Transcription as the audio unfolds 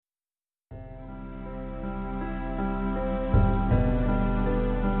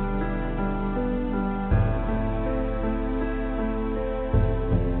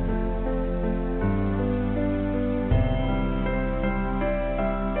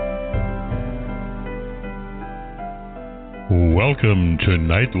Welcome to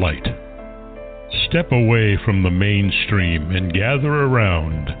Nightlight. Step away from the mainstream and gather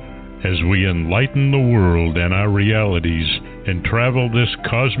around as we enlighten the world and our realities and travel this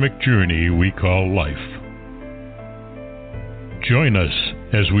cosmic journey we call life. Join us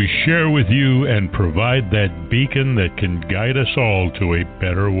as we share with you and provide that beacon that can guide us all to a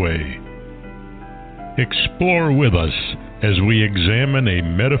better way. Explore with us as we examine a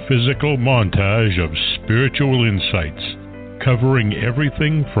metaphysical montage of spiritual insights, covering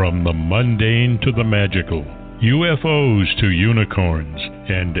everything from the mundane to the magical, UFOs to unicorns,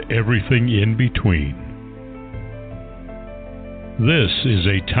 and everything in between. This is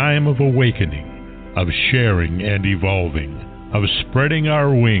a time of awakening, of sharing and evolving, of spreading our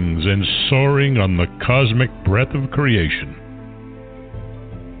wings and soaring on the cosmic breath of creation.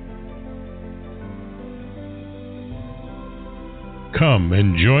 Come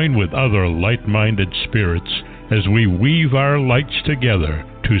and join with other light-minded spirits as we weave our lights together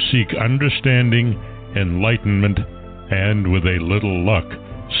to seek understanding, enlightenment, and, with a little luck,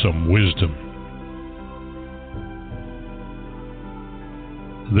 some wisdom.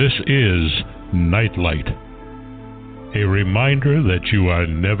 This is Nightlight, a reminder that you are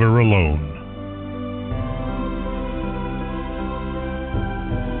never alone.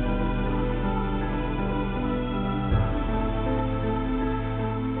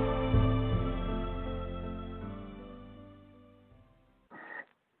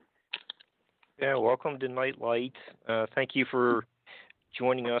 Yeah, welcome to Nightlight. Thank you for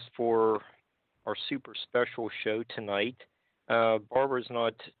joining us for our super special show tonight. Barbara's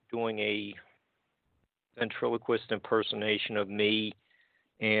not doing a ventriloquist impersonation of me,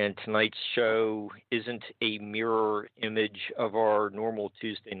 and tonight's show isn't a mirror image of our normal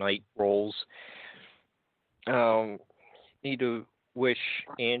Tuesday night roles. Need to wish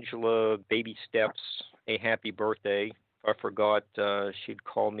Angela Baby Steps a happy birthday. If I forgot, she'd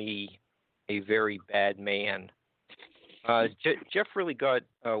call me a very bad man. Jeff really got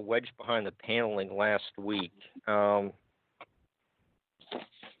wedged behind the paneling last week. I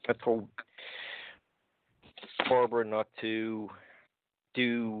told Barbara not to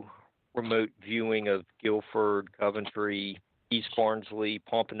do remote viewing of Guildford, Coventry, East Barnsley,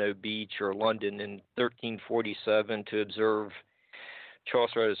 Pompano Beach, or London in 1347 to observe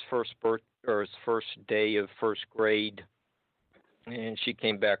Chaucer's first day of first grade, and she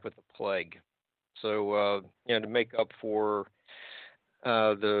came back with a plague. So, to make up for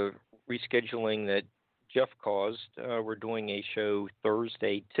the rescheduling that Jeff caused, we're doing a show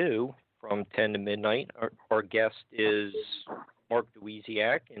Thursday, too, from 10 to midnight. Our guest is Mark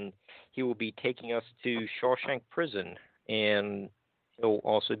Duiziak, and he will be taking us to Shawshank Prison, and he'll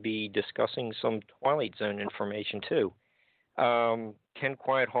also be discussing some Twilight Zone information, too. Ken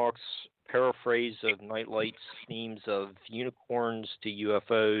Quiethawk's paraphrase of Nightlight's themes of unicorns to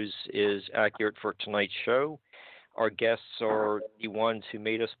UFOs is accurate for tonight's show. Our guests are the ones who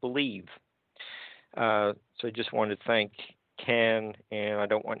made us believe. So I just want to thank Ken, and I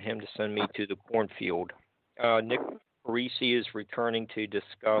don't want him to send me to the cornfield. Nick Parisi is returning to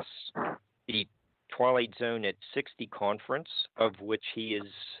discuss the Twilight Zone at 60 conference, of which he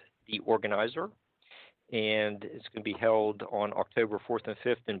is the organizer, and it's going to be held on October 4th and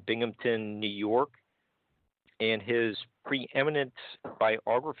 5th in Binghamton, New York. And his preeminent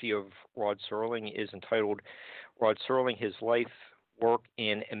biography of Rod Serling is entitled Rod Serling, His Life, Work,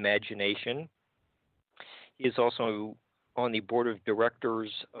 and Imagination. He is also on the board of directors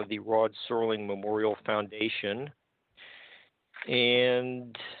of the Rod Serling Memorial Foundation.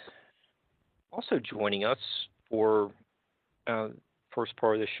 And also joining us for first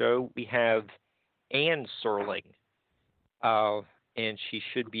part of the show, we have Anne Serling, and she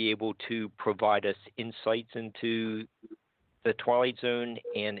should be able to provide us insights into the Twilight Zone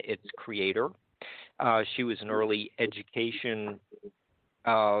and its creator. She was an early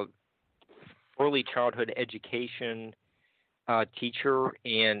childhood education teacher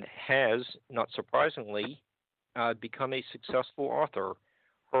and has, not surprisingly, become a successful author.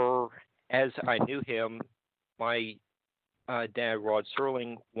 As I knew him, my dad, Rod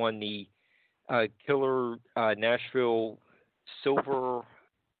Serling, won the Killer Nashville Silver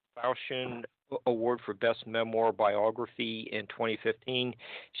Falchion Award for Best Memoir Biography in 2015.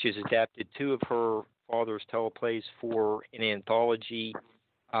 She has adapted two of her father's teleplays for an anthology,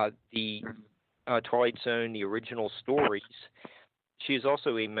 the Twilight Zone, the original stories. She is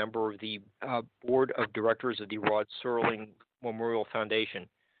also a member of the board of directors of the Rod Serling Memorial Foundation.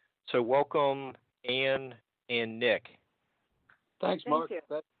 So welcome, Anne and Nick. Thanks, Mark. Thank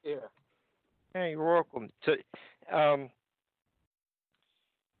you. That's here. Hey, you're welcome. So,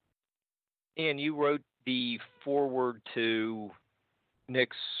 Anne, you wrote the foreword to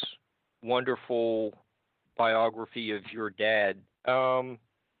Nick's wonderful biography of your dad. As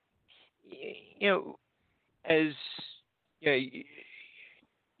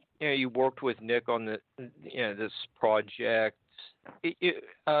you worked with Nick on this project.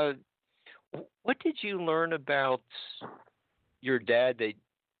 What did you learn about your dad that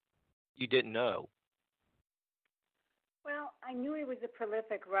you didn't know? Well, I knew he was a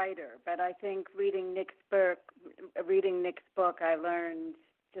prolific writer, but I think reading Nick's book, I learned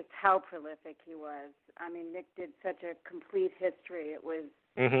just how prolific he was. I mean, Nick did such a complete history. It was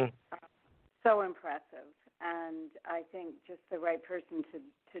so impressive, and I think just the right person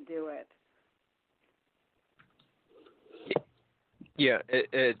to do it. Yeah,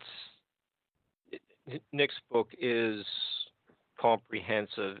 Nick's book is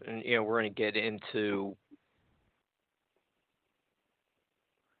comprehensive, and we're going to get into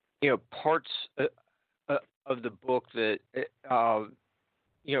parts of the book that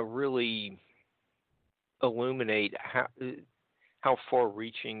really illuminate how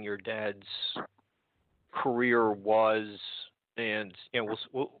far-reaching your dad's career was, and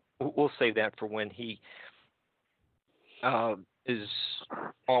we'll save that for when he is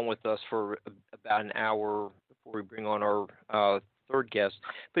on with us for about an hour before we bring on our third guest.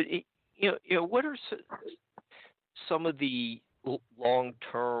 But what are some of the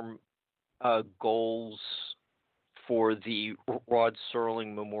long-term goals for the Rod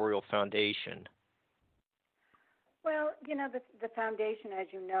Serling Memorial Foundation? Well, the foundation, as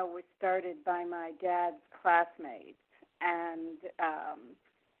you know, was started by my dad's classmates and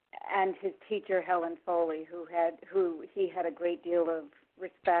his teacher Helen Foley, who he had a great deal of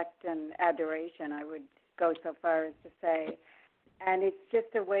respect and adoration, I would go so far as to say. And it's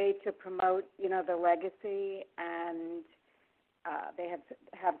just a way to promote, the legacy, and they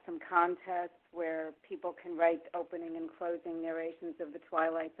have some contests where people can write opening and closing narrations of the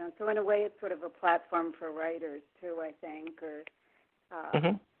Twilight Zone. So in a way, it's sort of a platform for writers too, I think, or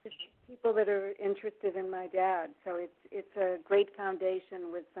just people that are interested in my dad. So it's a great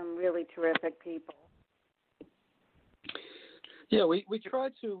foundation with some really terrific people. Yeah, we try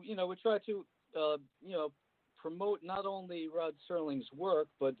to promote not only Rod Serling's work,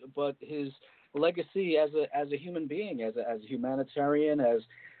 but his legacy as a human being, as a humanitarian, as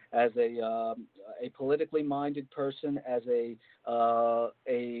a politically minded person, as a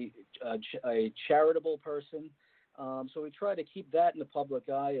charitable person. So we try to keep that in the public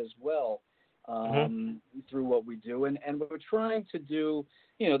eye as well through what we do, and we're trying to do.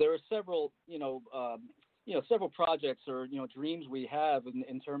 There are several several projects or dreams we have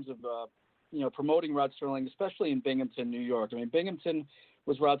in terms of promoting Rod Serling, especially in Binghamton, New York. I mean, Binghamton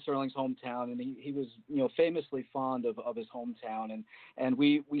was Rod Serling's hometown, and he was famously fond of his hometown, and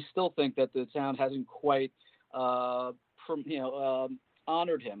we still think that the town hasn't quite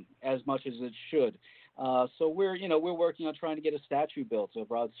honored him as much as it should. So we're working on trying to get a statue built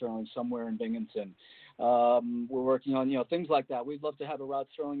of Rod Serling somewhere in Binghamton. We're working on things like that. We'd love to have a Rod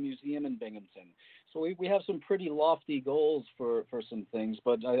Serling museum in Binghamton. So we have some pretty lofty goals for some things,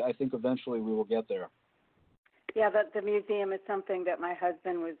 but I think eventually we will get there. Yeah, the museum is something that my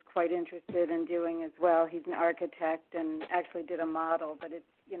husband was quite interested in doing as well. He's an architect and actually did a model, but it's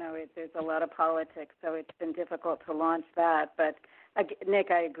there's a lot of politics, so it's been difficult to launch that. But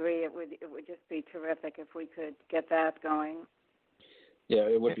Nick, I agree. It would just be terrific if we could get that going. Yeah,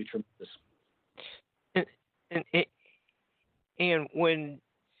 it would be tremendous. And when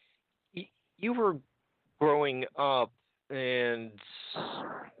you were growing up, and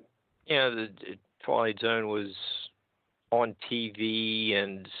the Twilight Zone was on TV,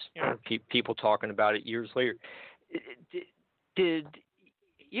 and people talking about it years later, did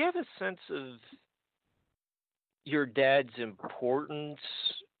you have a sense of your dad's importance,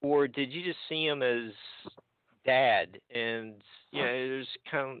 or did you just see him as dad? And it was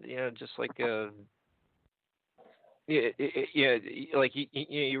kind of just like like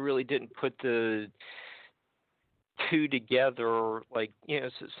you really didn't put the two together, like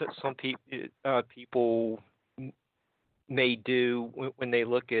some people may do when they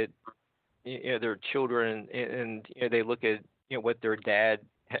look at their children, and they look at what their dad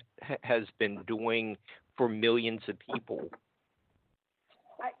has been doing for millions of people.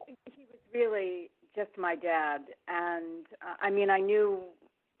 He was really just my dad, and I knew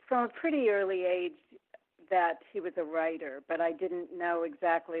from a pretty early age that he was a writer, but I didn't know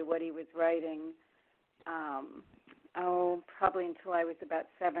exactly what he was writing. Probably until I was about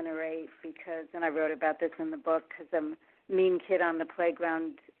 7 or 8, and I wrote about this in the book, because a mean kid on the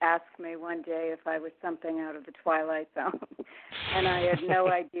playground asked me one day if I was something out of the Twilight Zone, and I had no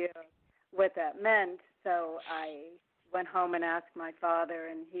idea what that meant. so I went home and asked my father,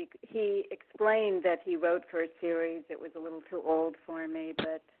 and he explained that he wrote for a series. It was a little too old for me,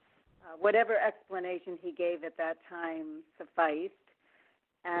 but whatever explanation he gave at that time sufficed.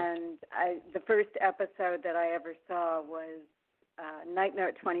 And the first episode that I ever saw was Nightmare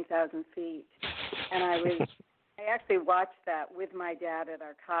at 20,000 Feet, and I actually watched that with my dad at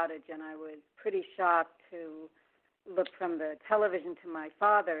our cottage, and I was pretty shocked to look from the television to my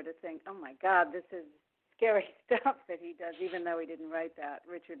father to think, oh my God, this is scary stuff that he does, even though he didn't write that.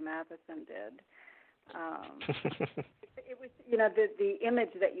 Richard Matheson did. It was, the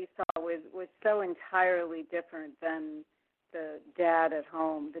image that you saw was so entirely different than the dad at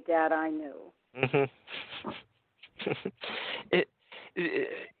home, the dad I knew. Mm-hmm.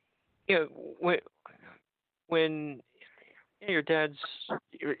 When your dad's,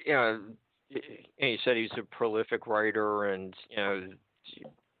 you said he's a prolific writer, and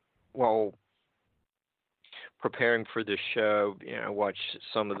while preparing for the show, I watched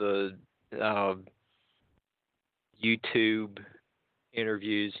some of the YouTube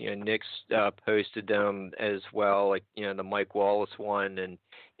interviews. Nick's posted them as well, like the Mike Wallace one, and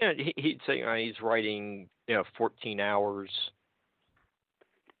he'd say he's writing 14 hours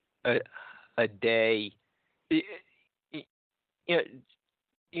a day.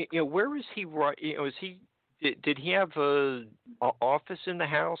 Where was he writing? Was he? Did he have a office in the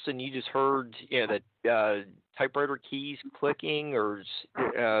house, and you just heard the typewriter keys clicking, or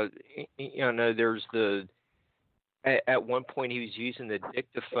there's the. At one point, he was using the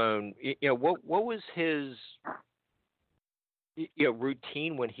dictaphone. What was his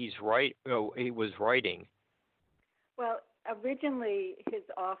routine when he was writing? Well, originally his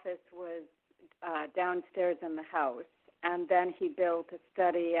office was downstairs in the house, and then he built a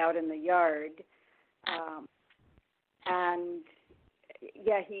study out in the yard.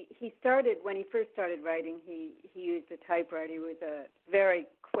 He started, when he first started writing, he used a typewriter. He was very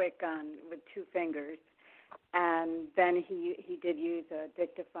quick with two fingers. And then he did use a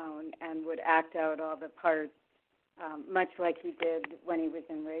dictaphone and would act out all the parts, much like he did when he was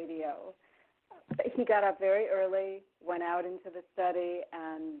in radio. He got up very early, went out into the study,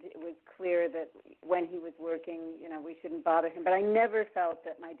 and it was clear that when he was working, we shouldn't bother him. But I never felt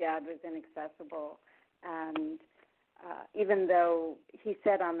that my dad was inaccessible. And even though he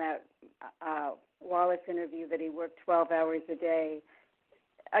said on that Wallace interview that he worked 12 hours a day,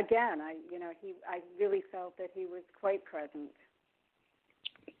 again, I really felt that he was quite present.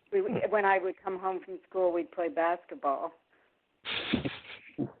 When I would come home from school, we'd play basketball.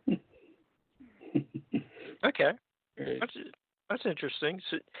 Okay, that's interesting.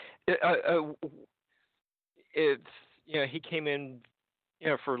 So, if he came in,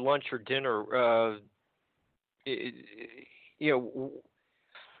 for lunch or dinner,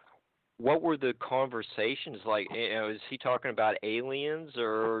 what were the conversations like? Is he talking about aliens,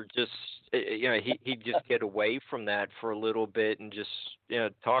 or just he'd just get away from that for a little bit and just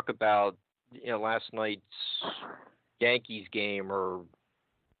talk about last night's Yankees game, or?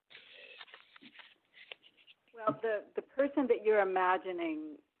 Well, the person that you're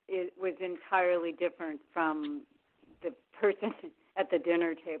imagining was entirely different from the person at the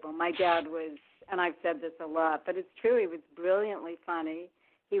dinner table. My dad was, and I've said this a lot, but it's true, he was brilliantly funny.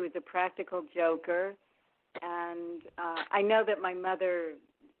 He was a practical joker, and I know that my mother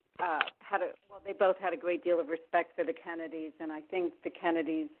they both had a great deal of respect for the Kennedys, and I think the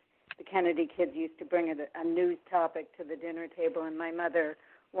Kennedy kids used to bring a news topic to the dinner table, and my mother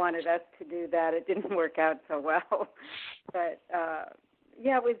wanted us to do that. It didn't work out so well, but he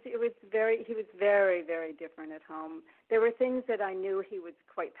was very, very different at home. There were things that I knew he was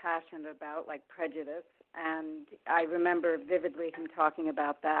quite passionate about, like prejudice, and I remember vividly him talking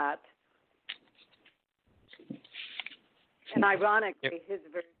about that. And ironically, his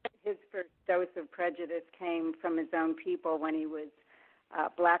first dose of prejudice came from his own people when he was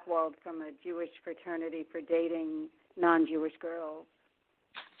blackballed from a Jewish fraternity for dating non-Jewish girls.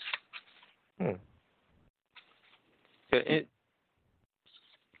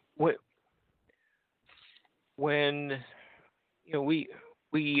 When we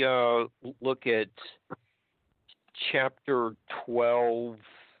look at chapter 12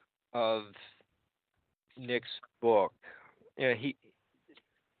 of Nick's book,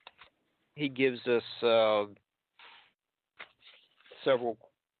 he gives us several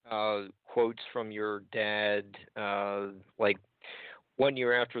quotes from your dad, like, 1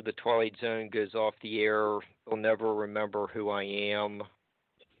 year after the Twilight Zone goes off the air, they'll never remember who I am.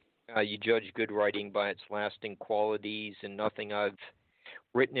 You judge good writing by its lasting qualities, and nothing I've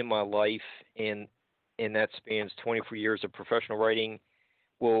written in my life, and that spans 24 years of professional writing,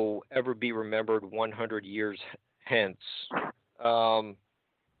 will ever be remembered 100 years hence. Well,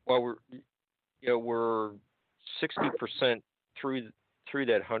 we're 60% through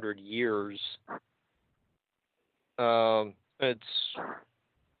that 100 years. It's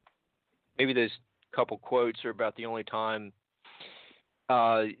maybe those couple quotes are about the only time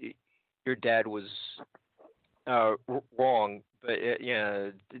your dad was wrong, but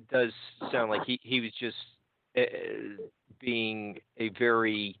it does sound like he was just being a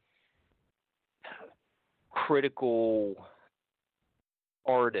very critical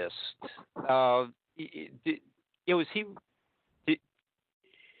artist. Was he?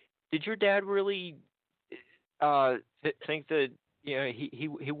 Did your dad really think that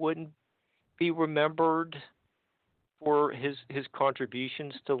he wouldn't be remembered for his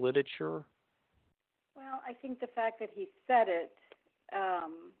contributions to literature? Well, I think the fact that he said it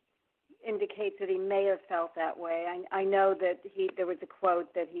indicates that he may have felt that way. I know that there was a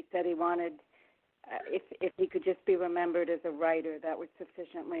quote that he said he wanted, if he could just be remembered as a writer, that was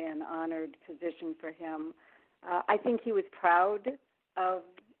sufficiently an honored position for him. I think he was proud of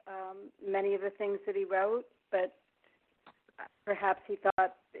many of the things that he wrote, but perhaps he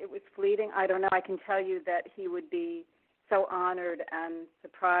thought it was fleeting. I don't know. I can tell you that he would be so honored and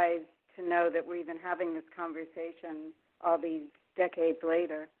surprised to know that we're even having this conversation all these decades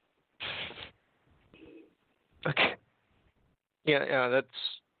later. Okay. Yeah, that's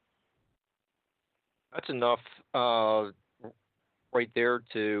enough right there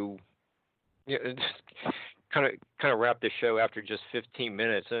to kind of wrap the show after just 15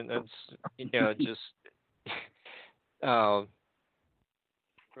 minutes, and that's just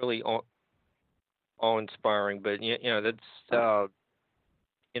really awe-inspiring. But that's to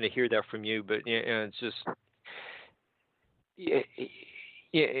hear that from you. But it's just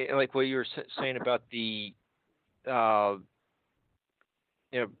like what you were saying about the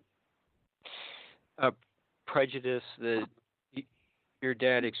prejudice that your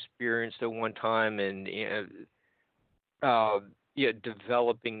dad experienced at one time, and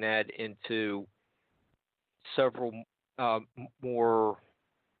developing that into several more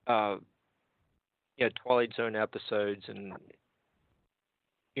Twilight Zone episodes, and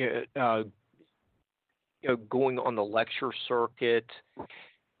going on the lecture circuit,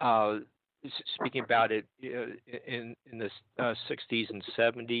 speaking about it in the 60s and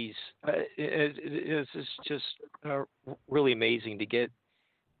 70s. It's just really amazing to get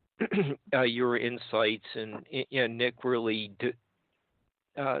your insights, and Nick really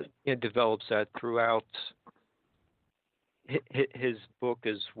develops that throughout his book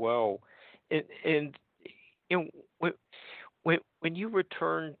as well. And when you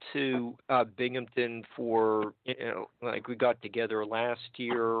returned to Binghamton for, like we got together last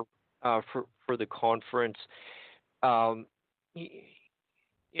year for the conference, how's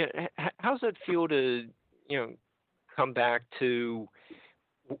that feel to come back to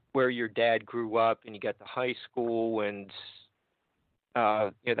where your dad grew up, and you got the high school and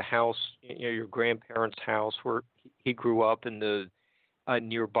the house, your grandparents' house where he grew up, in the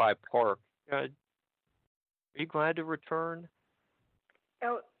nearby park? Are you glad to return?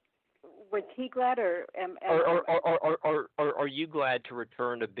 Oh, was he glad, or are you glad to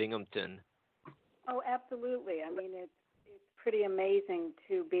return to Binghamton? Oh, absolutely. I mean, it's pretty amazing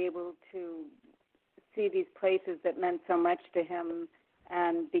to be able to see these places that meant so much to him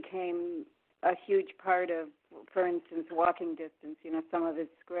and became a huge part of, for instance, Walking Distance. Some of his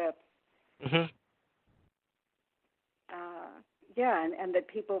scripts. Mm-hmm. And that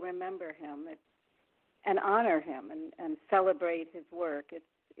people remember him and honor him and celebrate his work.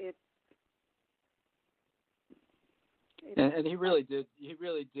 And he really did. He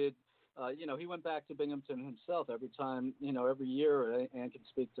really did. He went back to Binghamton himself every time. Every year. Ann can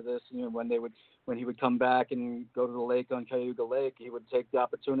speak to this. When he would come back and go to the lake on Cayuga Lake, he would take the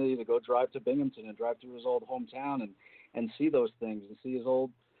opportunity to go drive to Binghamton and drive through his old hometown and see those things and see his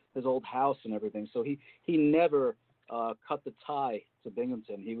old house and everything. So he never cut the tie to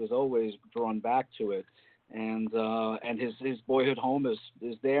Binghamton. He was always drawn back to it, and his boyhood home is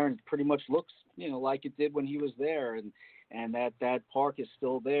there and pretty much looks like it did when he was there, and that park is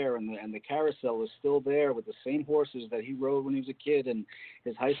still there, and the carousel is still there with the same horses that he rode when he was a kid, and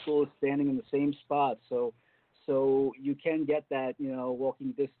his high school is standing in the same spot. So you can get that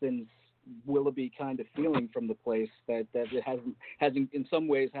walking distance Willoughby kind of feeling from the place that it hasn't in some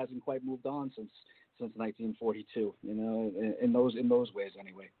ways hasn't quite moved on since 1942, in those ways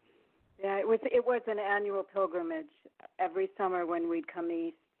anyway. Yeah, it was an annual pilgrimage. Every summer when we'd come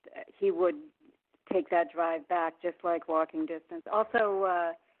east, he would take that drive back, just like Walking Distance.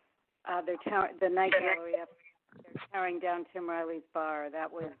 Also, the Night Gallery they're tearing down Tim Riley's bar.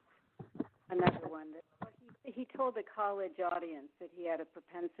 That was another one. He told the college audience that he had a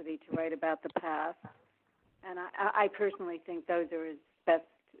propensity to write about the past, and I personally think those are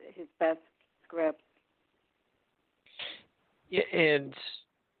his best scripts. Yeah, and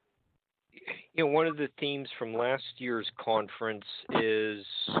one of the themes from last year's conference is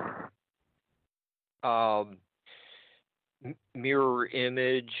mirror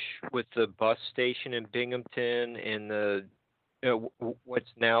image with the bus station in Binghamton and the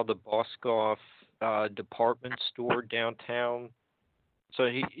what's now the Boscov department store downtown. So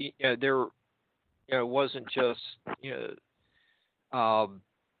there, it wasn't just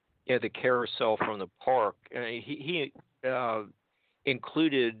the carousel from the park. He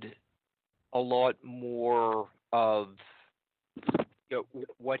included a lot more of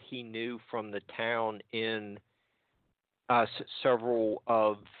what he knew from the town in several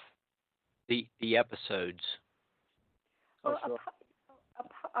of the episodes. Well,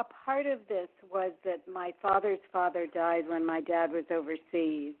 a part of this was that my father's father died when my dad was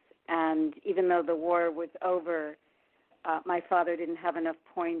overseas, and even though the war was over, my father didn't have enough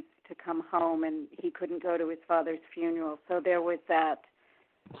points to come home, and he couldn't go to his father's funeral. So there was that.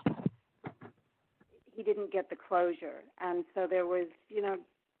 He didn't get the closure, and so there was,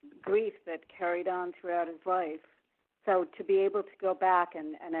 grief that carried on throughout his life. So to be able to go back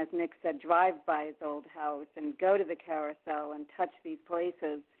and as Nick said, drive by his old house and go to the carousel and touch these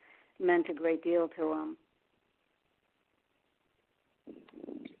places meant a great deal to him.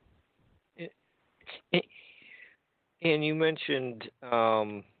 And you mentioned,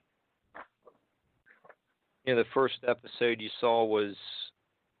 the first episode you saw was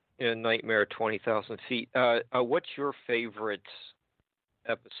Nightmare at 20,000 Feet. What's your favorite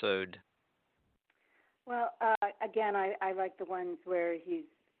episode? Well, again, I like the ones where he's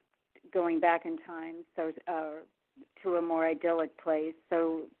going back in time, so to a more idyllic place.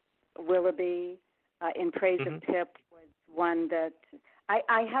 So Willoughby, In Praise of Pip, was one that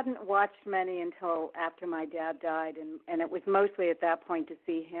I hadn't watched many until after my dad died, and it was mostly at that point to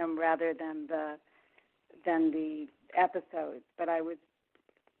see him rather than the episodes. But I was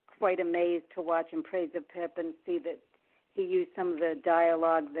quite amazed to watch In Praise of Pip and see that he used some of the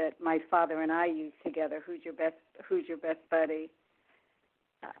dialogue that my father and I used together. Who's your best buddy?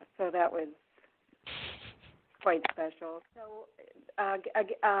 So that was quite special. So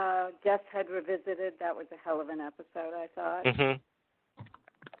Death's Head Revisited, that was a hell of an episode, I thought. Mm-hmm.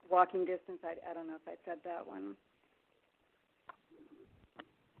 Walking Distance, I don't know if I said that one.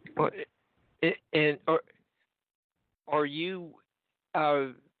 Well, and are you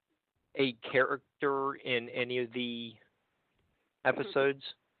a character in any of the episodes?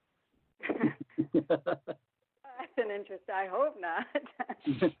 That's an interest. I hope not.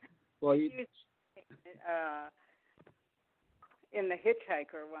 Well, in the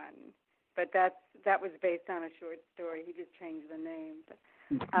Hitchhiker one, but that was based on a short story. He just changed the name. But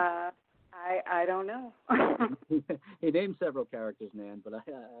I don't know. He named several characters, Nan, but I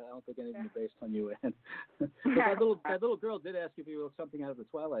don't think anything is based on you, Ann. that little girl did ask if you were something out of the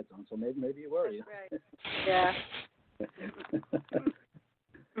Twilight Zone, so maybe you were. That's right. Yeah.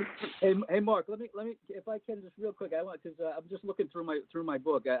 Hey, Mark, let me, if I can, just real quick. I want because I'm just looking through my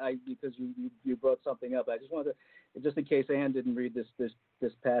book. Because you brought something up. I just wanted to, just in case Ann didn't read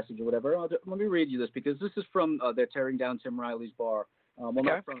this passage or whatever. Let me read you this because this is from they're tearing down Tim Riley's bar.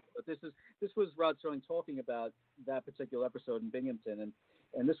 Not from, but this was Rod Serling talking about that particular episode in Binghamton,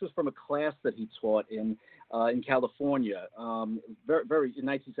 and this was from a class that he taught in California, very in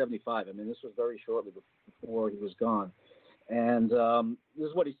 1975. I mean, this was very shortly before he was gone. And this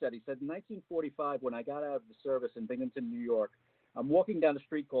is what he said. He said, in 1945, when I got out of the service in Binghamton, New York, I'm walking down a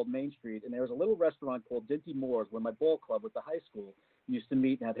street called Main Street, and there was a little restaurant called Dinty Moore's where my ball club with the high school used to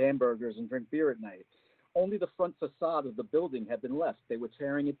meet and have hamburgers and drink beer at night. Only the front facade of the building had been left. They were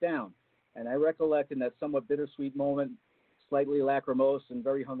tearing it down. And I recollect in that somewhat bittersweet moment, slightly lachrymose and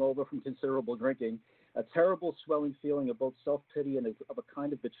very hungover from considerable drinking, a terrible swelling feeling of both self-pity and of a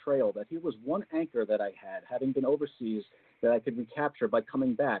kind of betrayal that here was one anchor that I had, having been overseas, that I could recapture by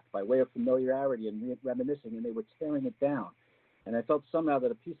coming back, by way of familiarity and reminiscing, and they were tearing it down. And I felt somehow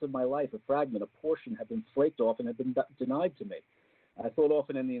that a piece of my life, a fragment, a portion, had been flaked off and had been denied to me. I thought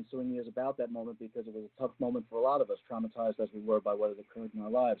often in the ensuing years about that moment because it was a tough moment for a lot of us, traumatized as we were by what had occurred in our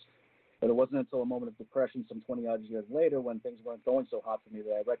lives. But it wasn't until a moment of depression some 20-odd years later when things weren't going so hot for me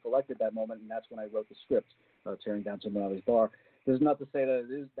that I recollected that moment, and that's when I wrote the script, Tearing Down Tim Riley's Bar. This is not to say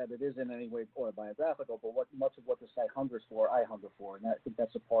that it is in any way autobiographical, but much of what the site hungers for, I hunger for, and I think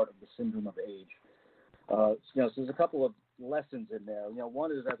that's a part of the syndrome of age. So there's a couple of lessons in there.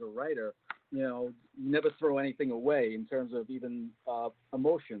 One is as a writer, never throw anything away in terms of even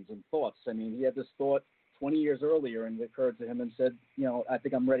emotions and thoughts. I mean, he had this thought 20 years earlier, and it occurred to him and said, I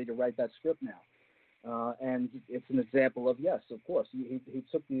think I'm ready to write that script now. And it's an example of, yes, of course, he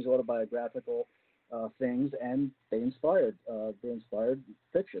took these autobiographical things and they inspired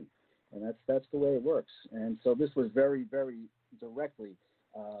fiction, and that's the way it works. And so this was very, very directly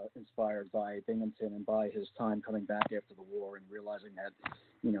inspired by Binghamton and by his time coming back after the war and realizing that,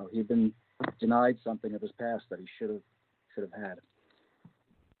 he'd been denied something of his past that he should have had.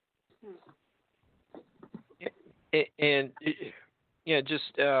 And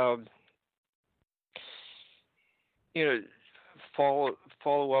just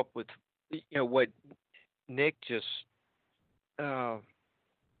follow up with what Nick just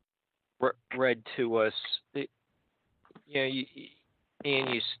read to us.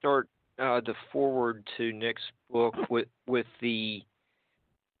 You start the forward to Nick's book with the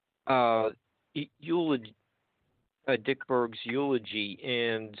eulogy, Dick Berg's eulogy,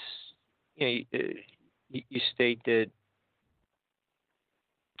 and you state that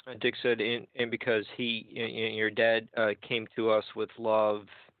Dick said, and because your dad came to us with love,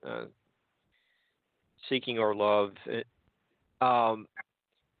 seeking our love.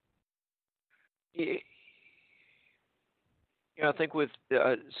 I think with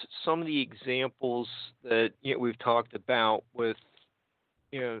some of the examples that we've talked about with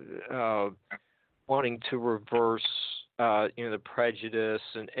wanting to reverse the prejudice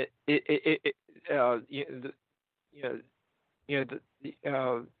and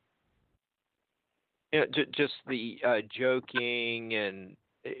just the joking and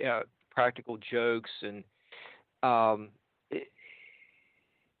practical jokes, and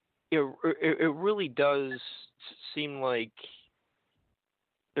it really does seem like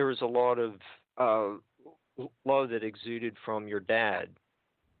there was a lot of love that exuded from your dad.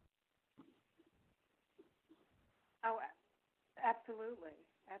 Oh, absolutely.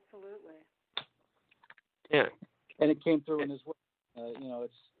 Yeah. And it came through in his work.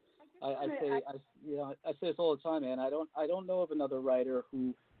 It's I say this all the time, man. I don't know of another writer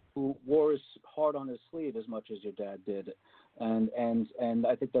who wore his heart on his sleeve as much as your dad did, and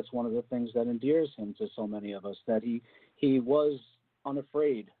I think that's one of the things that endears him to so many of us, that he was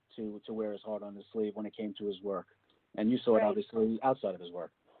unafraid to wear his heart on his sleeve when it came to his work, and you saw it obviously outside of his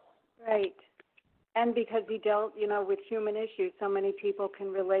work. Right. And because he dealt, with human issues, so many people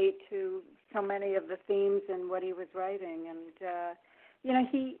can relate to so many of the themes in what he was writing. And,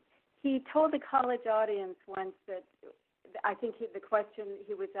 he told the college audience once that, I think the question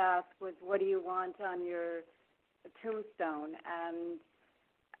he was asked was, what do you want on your tombstone?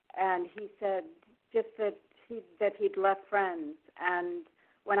 And he said just that he'd left friends. And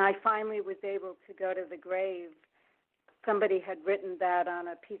when I finally was able to go to the grave, somebody had written that on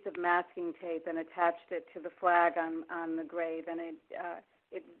a piece of masking tape and attached it to the flag on the grave, and it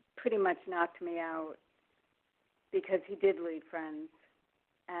pretty much knocked me out, because he did leave friends.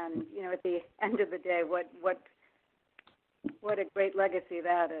 And at the end of the day, what a great legacy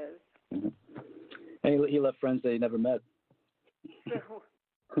that is. Mm-hmm. And he left friends that he never met. So,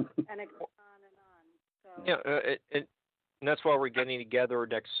 and it goes on and on. So. Yeah, and that's why we're getting together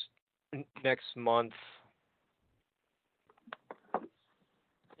next month.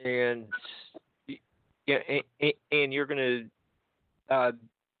 And and you're going to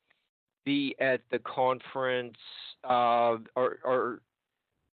be at the conference. Are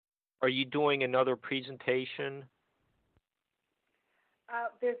you doing another presentation?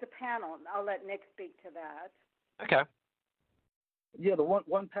 There's a panel. I'll let Nick speak to that. Okay. Yeah, the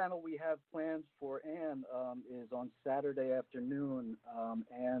one panel we have planned for Anne is on Saturday afternoon.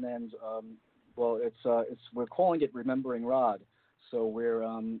 Anne and we're calling it Remembering Rod. So we're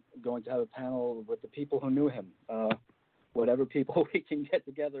going to have a panel with the people who knew him, whatever people we can get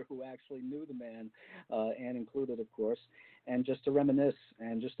together who actually knew the man, Anne included, of course, and just to reminisce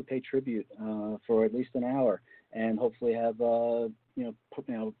and just to pay tribute for at least an hour, and hopefully have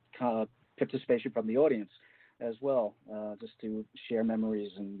participation from the audience as well, just to share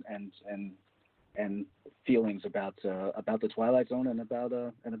memories and feelings about the Twilight Zone and about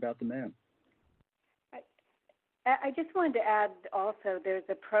the man. I just wanted to add also, there's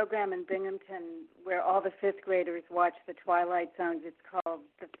a program in Binghamton where all the fifth graders watch the Twilight Zones. It's called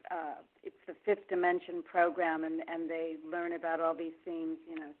it's the Fifth Dimension program, and they learn about all these themes,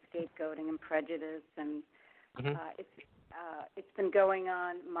 scapegoating and prejudice, and it's been going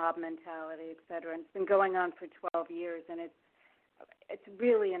on, mob mentality, et cetera, and it's been going on for 12 years, and it's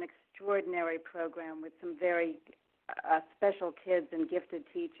really an extraordinary program with some very special kids and gifted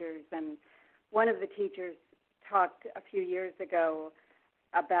teachers, and one of the teachers talked a few years ago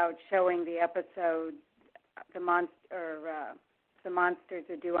about showing the episode the monsters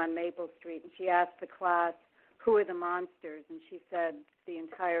are due on Maple Street, and she asked the class, "Who are the monsters?" And she said the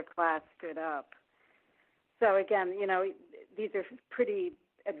entire class stood up. So again, these are pretty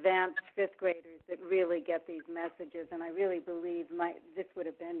advanced fifth graders that really get these messages, and I really believe this would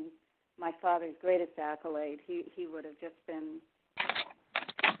have been my father's greatest accolade. He would have just been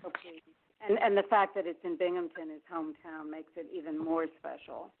so pleased. And the fact that it's in Binghamton, his hometown, makes it even more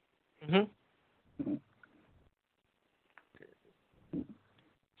special. Mm-hmm.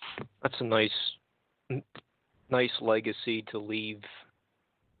 That's a nice legacy to leave.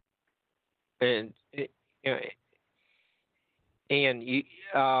 And and you,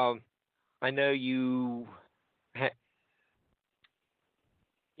 I know you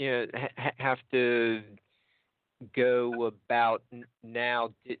have to go about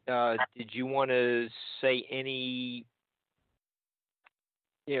now. Did you want to say any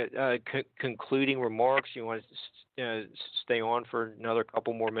concluding remarks? You want to stay on for another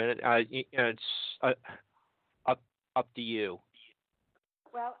couple more minutes? It's up to you.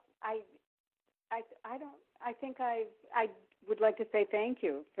 Well, I think I would like to say thank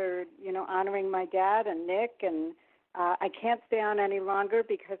you for honoring my dad and Nick, and I can't stay on any longer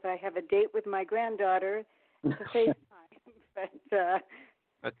because I have a date with my granddaughter to FaceTime.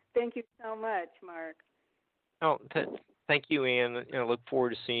 But thank you so much, Mark. Oh, thank you, Ann. Look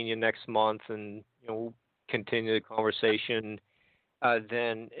forward to seeing you next month, and we'll continue the conversation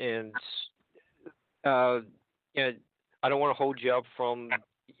then. And I don't want to hold you up from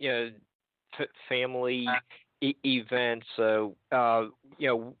family events. So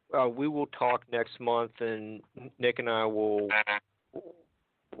we will talk next month, and Nick and I will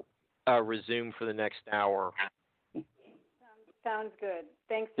resume for the next hour. Sounds good.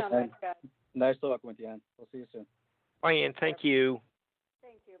 Thanks so much, guys. Nice talking with you, Ann. We'll see you soon. Bye, Ann. Thank you.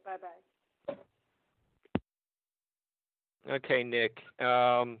 Thank you. Bye-bye. Okay, Nick.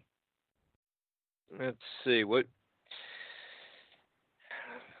 Let's see. Let's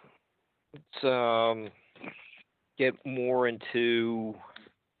get more into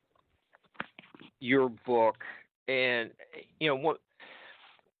your book. And,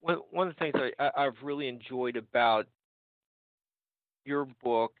 one of the things I've really enjoyed about your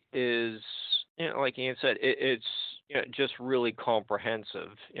book is, like Ann said, it's just really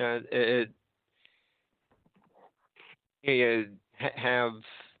comprehensive. It have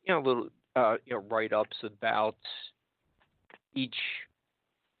little write-ups about each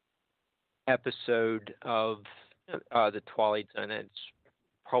episode of the Twilight Zone. It's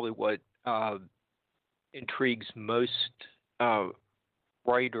probably what intrigues most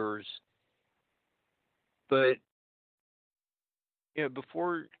writers. But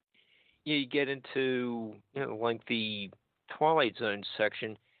before you get into lengthy Twilight Zone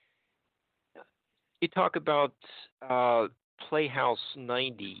section, you talk about Playhouse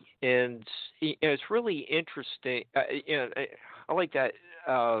 90, and it's really interesting. I like that.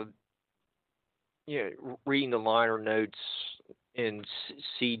 Reading the liner notes in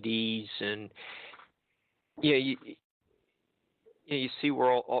CDs, and you see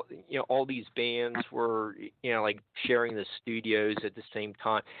where all these bands were like sharing the studios at the same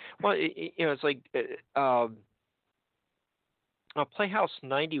time. Well, it's like Playhouse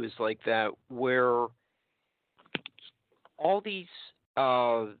 90 was like that, where all these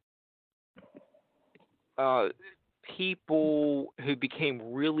people who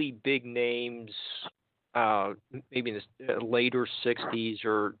became really big names, maybe in the later 60s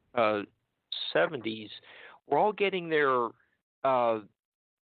or 70s, were all getting their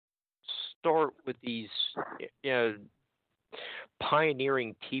start with these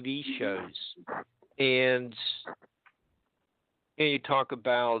pioneering TV shows. And you talk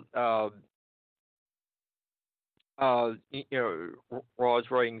about Roz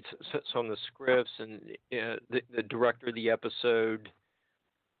writing some of the scripts, and the director of the episode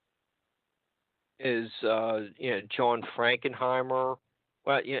is John Frankenheimer.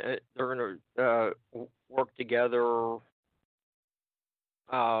 Well, they're going to work together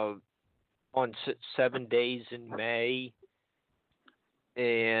on 7 days in May,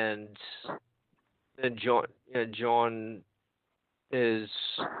 and then John is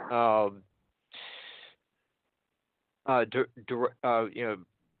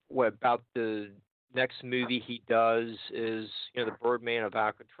what about the next movie he does is the Birdman of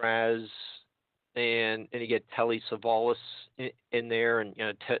Alcatraz, and you get Telly Savalas in there, and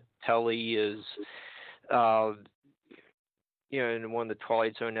Telly is in one of the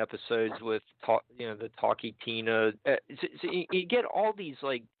Twilight Zone episodes with the Talkie Tina. So you get all these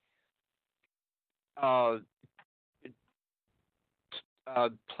like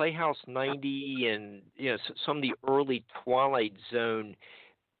Playhouse 90 and some of the early Twilight Zone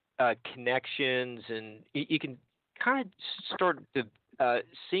connections, and you can kind of start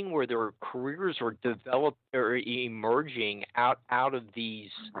seeing where their careers are developed or emerging out of these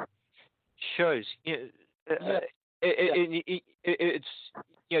shows. It's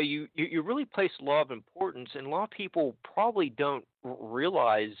you really place a lot of importance, and a lot of people probably don't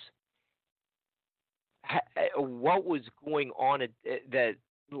realize what was going on at that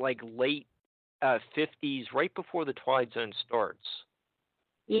like late 50s, right before the Twilight Zone starts.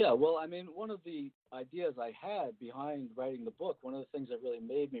 Yeah, well, I mean, one of the ideas I had behind writing the book, one of the things that really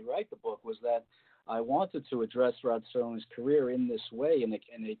made me write the book was that I wanted to address Rod Serling's career in this way, in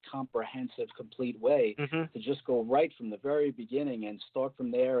a comprehensive, complete way, to just go right from the very beginning and start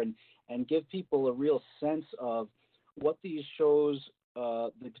from there and give people a real sense of what these shows,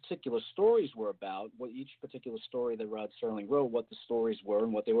 the particular stories were about, what each particular story that Rod Serling wrote, what the stories were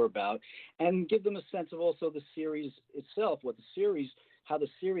and what they were about, and give them a sense of also the series itself, how the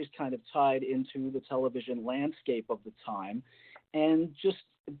series kind of tied into the television landscape of the time, and just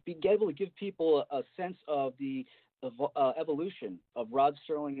be able to give people a sense of the evolution of Rod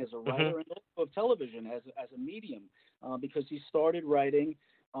Serling as a writer and also of television as a medium, because he started writing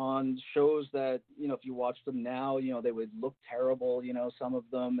on shows that, if you watch them now, they would look terrible, some of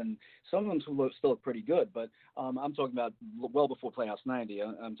them, and some of them still look pretty good. But I'm talking about well before Playhouse 90.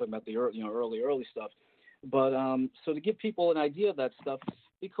 I'm talking about the early stuff. But so to give people an idea of that stuff,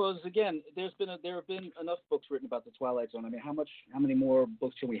 because again, there have been enough books written about the Twilight Zone. I mean, how many more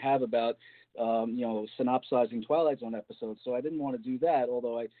books can we have about synopsizing Twilight Zone episodes? So I didn't want to do that,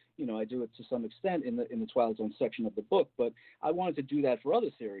 although I do it to some extent in the Twilight Zone section of the book. But I wanted to do that for other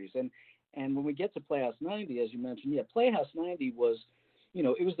series. And when we get to Playhouse 90, as you mentioned, Playhouse 90 was,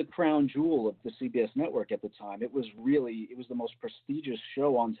 it was the crown jewel of the CBS network at the time. It was the most prestigious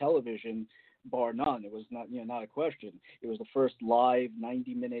show on television, bar none. It was not a question. It was the first live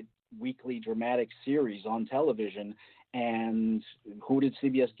 90-minute weekly dramatic series on television. And who did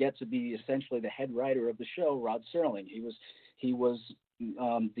CBS get to be essentially the head writer of the show? Rod Serling. He was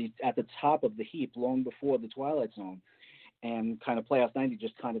at the top of the heap long before the Twilight Zone, and kind of Playhouse 90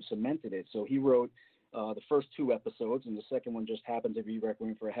 just kind of cemented it. So he wrote the first 2 episodes, and the second one just happened to be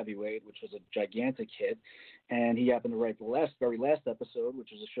Requiem for a Heavyweight, which was a gigantic hit. And he happened to write the very last episode,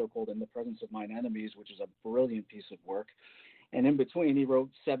 which is a show called In the Presence of Mine Enemies, which is a brilliant piece of work. And in between, he wrote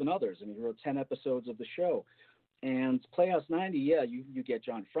 7 others, and he wrote 10 episodes of the show. And Playhouse 90, you get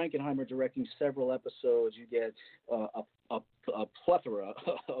John Frankenheimer directing several episodes. You get a plethora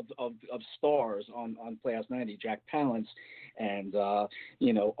of stars on Playhouse 90. Jack Palance and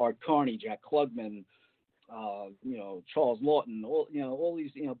Art Carney, Jack Klugman, Charles Lawton, all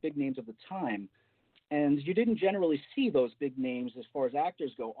these big names of the time. And you didn't generally see those big names as far as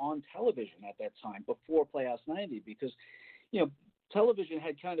actors go on television at that time before Playhouse 90, because television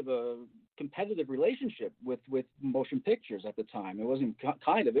had kind of a competitive relationship with motion pictures at the time. It wasn't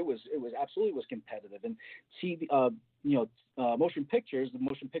kind of, it was absolutely was competitive. And motion pictures, the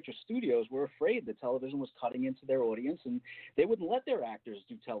motion picture studios were afraid that television was cutting into their audience, and they wouldn't let their actors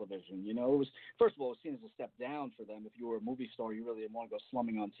do television. It was, first of all, it was seen as a step down for them. If you were a movie star, you really didn't want to go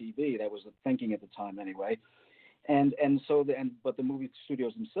slumming on TV. That was the thinking at the time anyway. But the movie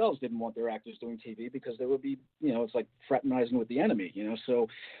studios themselves didn't want their actors doing TV because they would be, it's like fraternizing with the enemy,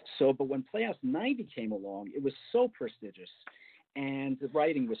 but when Playhouse 90 came along, it was so prestigious, and the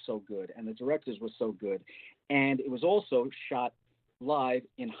writing was so good, and the directors were so good, and it was also shot live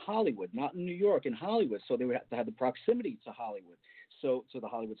in Hollywood, not in New York, in Hollywood. So they would have to have the proximity to Hollywood, so to the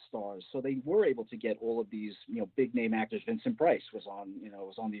Hollywood stars. So they were able to get all of these, big name actors. Vincent Price was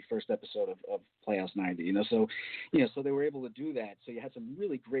on the first episode of Playhouse 90. So they were able to do that. So you had some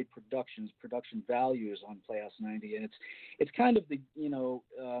really great production values on Playhouse 90, and it's kind of the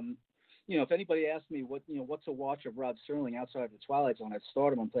if anybody asked me what's a watch of Rod Serling outside of the Twilight Zone, I'd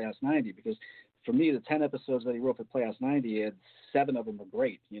start him on Playhouse 90, because for me, the 10 episodes that he wrote for Playhouse 90, 7 of them are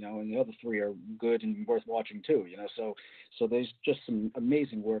great, and the other 3 are good and worth watching too, So there's just some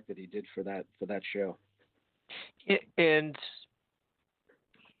amazing work that he did for that show. And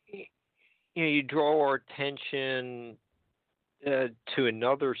you draw our attention to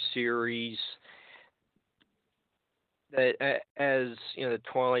another series that, as the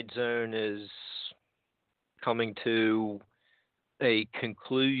Twilight Zone is coming to a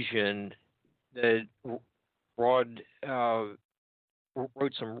conclusion, that Rod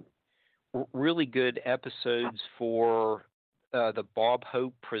wrote some really good episodes for the Bob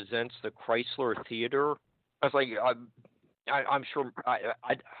Hope Presents the Chrysler Theater. I was like, I'm sure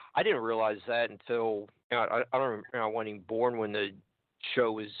I didn't realize that until I don't remember, I wasn't even born when the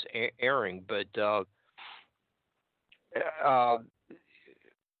show was airing, but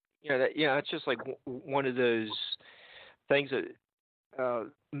it's just like one of those things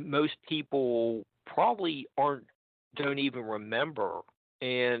that most people probably don't even remember,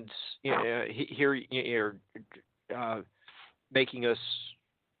 and here you're making us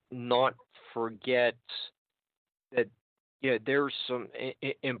not forget that there's some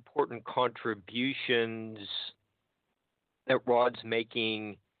important contributions that Rod's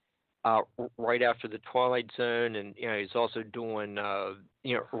making right after the Twilight Zone, and he's also doing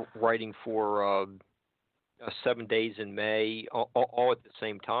writing for 7 Days in May, all at the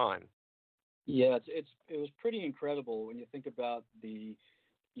same time. Yeah, it was pretty incredible when you think about the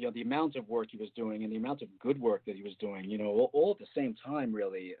amount of work he was doing and the amount of good work that he was doing, all at the same time,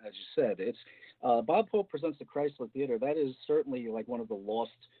 really. As you said, it's Bob Hope Presents the Chrysler Theater. That is certainly like one of the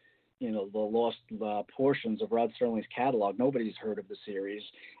lost portions of Rod Serling's catalog. Nobody's heard of the series,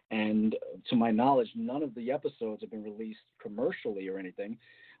 and to my knowledge, none of the episodes have been released commercially or anything.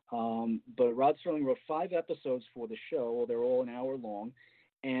 But Rod Serling wrote 5 episodes for the show. They're all an hour long,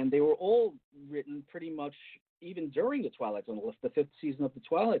 and they were all written pretty much even during the Twilight Zone, the 5th season of the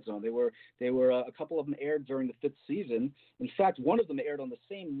Twilight Zone. They were a couple of them aired during the 5th season. In fact, one of them aired on the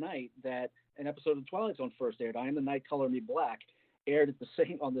same night that an episode of the Twilight Zone first aired. I Am the Night, Color Me Black aired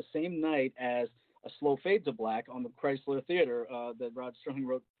on the same night as A Slow Fade to Black on the Chrysler Theater that Rod Serling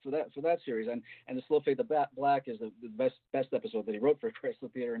wrote for that series. And The Slow Fade to Black is the best episode that he wrote for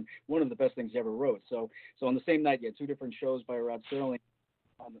Chrysler Theater, and one of the best things he ever wrote. So on the same night, you had 2 different shows by Rod Serling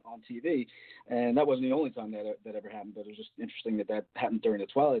on TV, and that wasn't the only time that ever happened. But it was just interesting that happened during the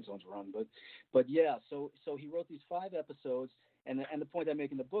Twilight Zone's run. But yeah, so he wrote these 5 episodes, and the point I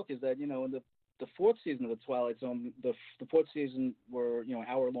make in the book is that in the 4th season of the Twilight Zone, the 4th season were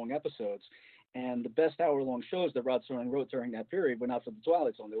hour-long episodes, and the best hour-long shows that Rod Serling wrote during that period were not for the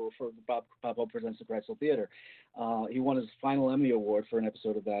Twilight Zone. They were for Bob Hope Presents the Chrysler Theater. He won his final Emmy Award for an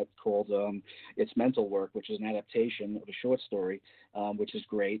episode of that called It's Mental Work, which is an adaptation of a short story, which is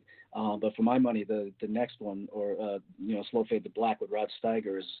great. But for my money, the next one, or Slow Fade to Black with Rod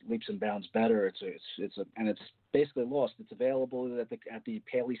Steiger, is leaps and bounds better. It's basically lost. It's available at the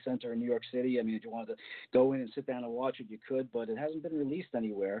Paley Center in New York City. I mean, if you wanted to go in and sit down and watch it, you could, but it hasn't been released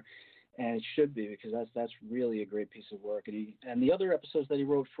anywhere. And it should be, because that's really a great piece of work. And the other episodes that he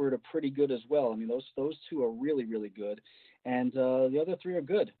wrote for it are pretty good as well. I mean, those 2 are really, really good, and the other 3 are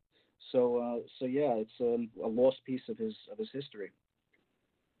good. So yeah, it's a lost piece of his history.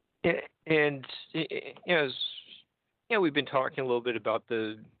 And we've been talking a little bit about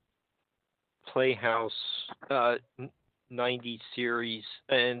the Playhouse 90 series,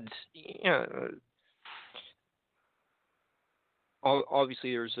 and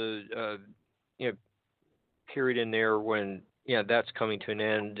obviously there's a period in there when that's coming to an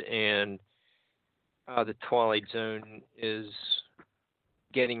end, and the Twilight Zone is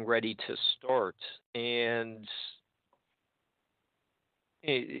getting ready to start, and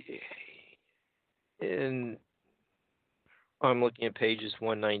I'm looking at pages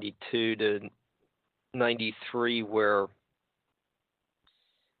 192 to 93 where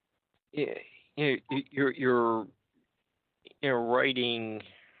you're writing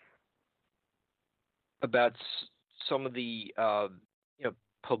about some of the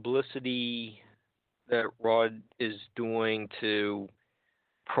publicity that Rod is doing to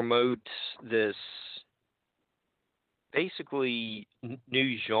promote this basically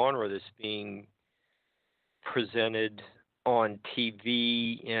new genre that's being presented on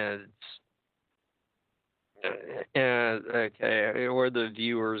TV, and okay, or the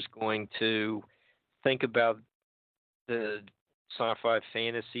viewers going to think about the sci-fi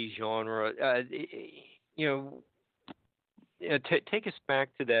fantasy genre. Take us back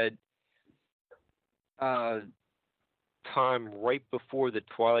to that time right before the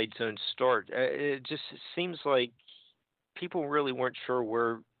Twilight Zone start. It just seems like people really weren't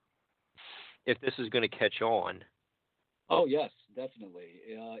sure if this is going to catch on. Oh yes, definitely.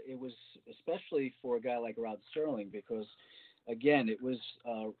 It was especially for a guy like Rod Serling, because again, it was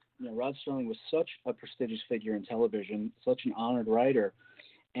Rod Serling was such a prestigious figure in television, such an honored writer,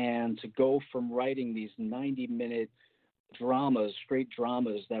 and to go from writing these 90-minute dramas, straight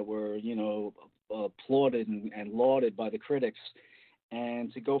dramas that were applauded and lauded by the critics,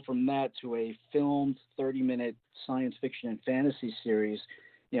 and to go from that to a filmed 30-minute science fiction and fantasy series,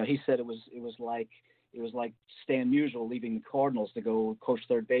 he said it was like Stan Musial leaving the Cardinals to go coach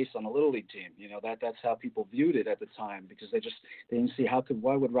third base on a little league team. That's how people viewed it at the time, because they didn't see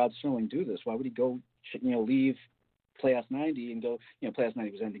why would Rod Serling do this? Why would he go leave Playhouse 90 and go, Playhouse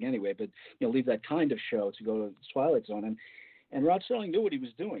 90 was ending anyway, but, leave that kind of show to go to Twilight Zone. And Rod Serling knew what he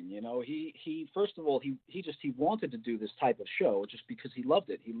was doing. He first of all, he wanted to do this type of show just because he loved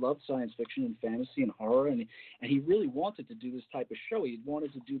it. He loved science fiction and fantasy and horror, and he really wanted to do this type of show. He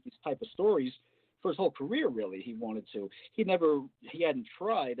wanted to do these type of stories for his whole career, really. He wanted to. He hadn't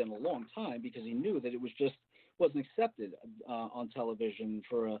tried in a long time because he knew that it was just wasn't accepted on television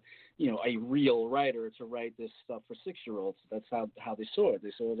for a real writer to write this stuff for 6-year-olds. That's how they saw it.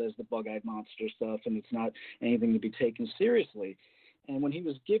 They saw it as the bug-eyed monster stuff, and it's not anything to be taken seriously. And when he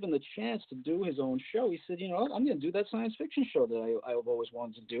was given the chance to do his own show, he said, I'm going to do that science fiction show that I've always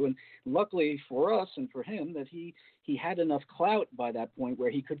wanted to do. And luckily for us and for him that he had enough clout by that point where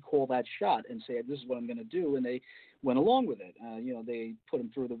he could call that shot and say, this is what I'm going to do. And they went along with it. They put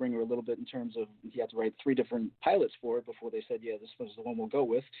him through the ringer a little bit in terms of he had to write 3 different pilots for it before they said, yeah, this was the one we'll go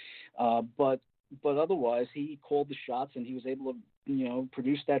with. But otherwise, he called the shots, and he was able to,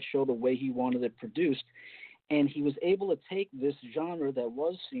 produce that show the way he wanted it produced. And he was able to take this genre that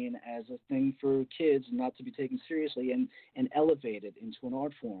was seen as a thing for kids not to be taken seriously and elevate it into an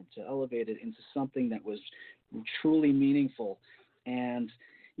art form, to elevate it into something that was truly meaningful. And,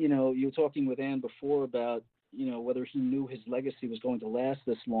 you were talking with Ann before about, whether he knew his legacy was going to last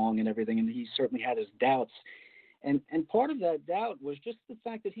this long and everything, and he certainly had his doubts. And part of that doubt was just the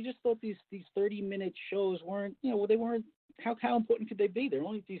fact that he just thought these 30-minute shows weren't, they weren't, how important could they be? They're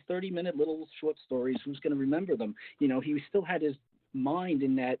only these 30-minute little short stories. Who's going to remember them? He still had his mind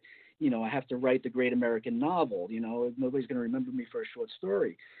in that, I have to write the great American novel. Nobody's going to remember me for a short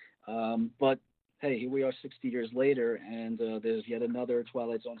story. But hey, here we are 60 years later, and there's yet another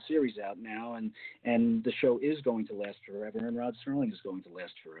Twilight Zone series out now, and the show is going to last forever, and Rod Serling is going to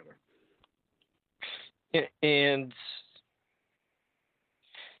last forever. And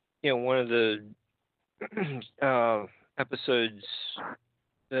one of the episodes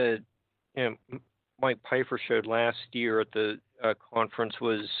that Mike Pfeiffer showed last year at the conference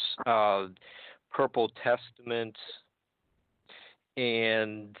was Purple Testament,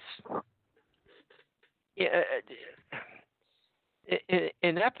 and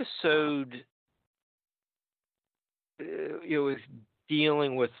an episode was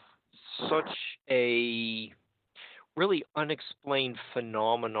dealing with such a really unexplained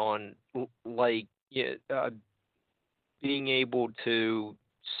phenomenon, like being able to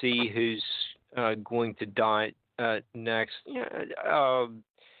see who's going to die next.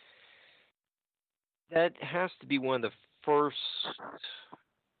 That has to be one of the first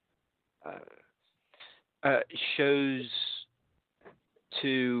shows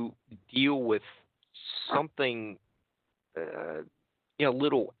to deal with something a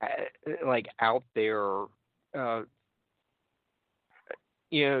little like out there,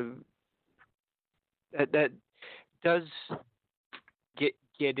 that does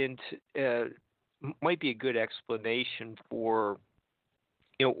get into might be a good explanation for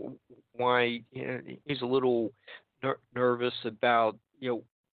why he's a little nervous about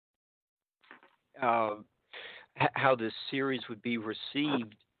how this series would be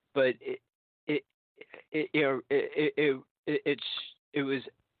received, but it was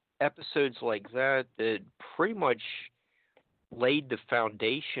episodes like that that pretty much laid the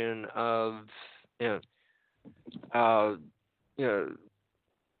foundation of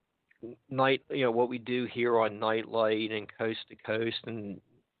night, what we do here on Nightlight and Coast to Coast, and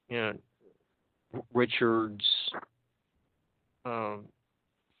Richard's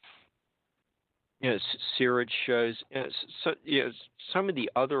Searage shows. Some of the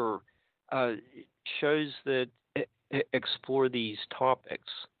other shows that explore these topics.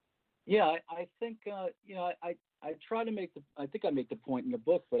 Yeah, I think I try to make I think I make the point in the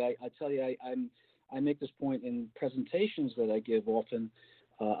book, but I tell you I make this point in presentations that I give often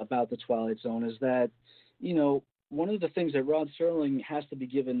about the Twilight Zone, is that one of the things that Rod Serling has to be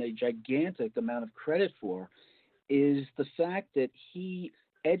given a gigantic amount of credit for is the fact that he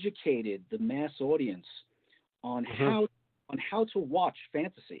educated the mass audience on how to watch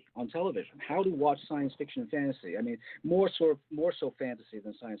fantasy on television, how to watch science fiction and fantasy. I mean, more so fantasy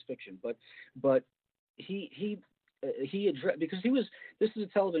than science fiction. But he addressed, because this is a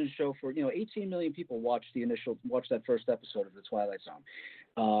television show for 18 million people watched that first episode of the Twilight Zone.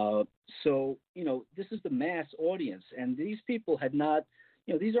 So this is the mass audience, and these people had not,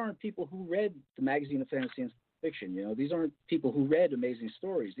 these aren't people who read the magazine of fantasy and fiction. These aren't people who read Amazing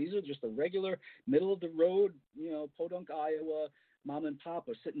Stories. These are just a regular middle of the road, Podunk, Iowa, mom and pop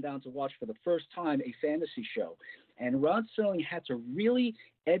are sitting down to watch for the first time a fantasy show. And Rod Serling had to really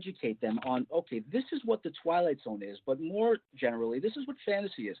educate them on, okay, this is what the Twilight Zone is, but more generally, this is what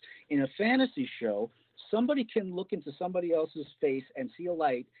fantasy is. In a fantasy show, Somebody can look into somebody else's face and see a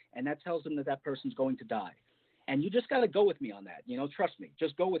light, and that tells them that that person's going to die. And you just got to go with me on that. Trust me,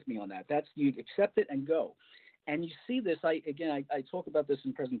 just go with me on that. That's, you accept it and go. And you see this, I talk about this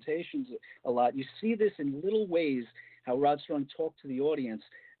in presentations a lot. You see this in little ways, how Rod Serling talked to the audience,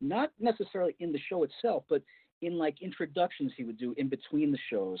 not necessarily in the show itself, but in like introductions he would do in between the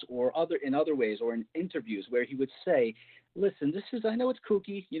shows, or in other ways, or in interviews where he would say, listen, I know it's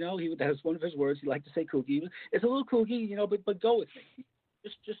kooky, that was one of his words. He liked to say kooky. It's a little kooky, but go with me.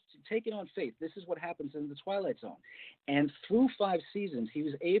 Just take it on faith. This is what happens in the Twilight Zone. And through 5 seasons, he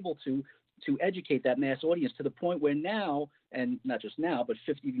was able to educate that mass audience to the point where now, and not just now, but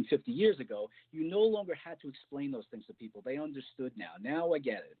 50 years ago, you no longer had to explain those things to people. They understood now. Now I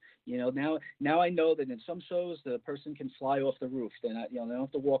get it. Now I know that in some shows the person can fly off the roof. They don't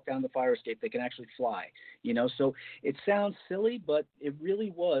have to walk down the fire escape. They can actually fly. So it sounds silly, but it really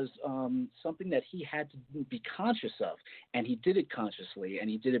was something that he had to be conscious of, and he did it consciously, and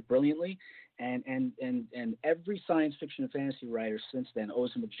he did it brilliantly. And every science fiction and fantasy writer since then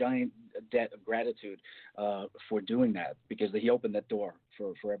owes him a giant debt of gratitude for doing that, because he opened that door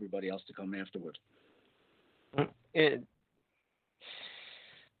for everybody else to come afterwards. And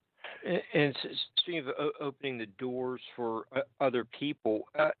speaking of opening the doors for other people,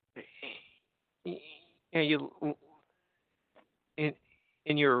 you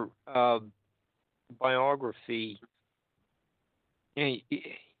in your biography,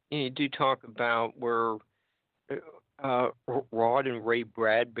 you do talk about where Rod and Ray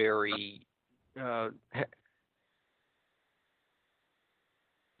Bradbury,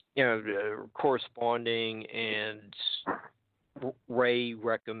 corresponding, and Ray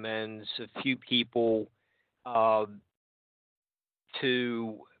recommends a few people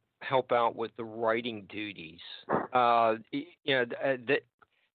to help out with the writing duties. That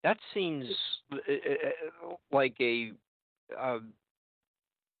seems like a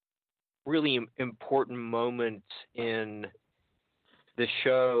really important moment in the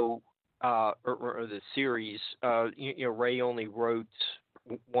show or the series. Ray only wrote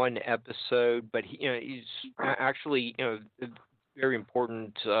one episode, but he's actually a very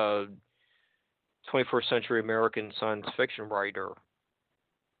important 21st century American science fiction writer.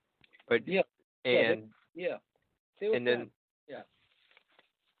 But and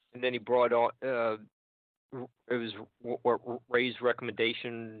then he brought on. It was what Ray's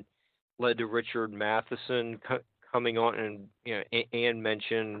recommendation led to Richard Matheson coming on, and Anne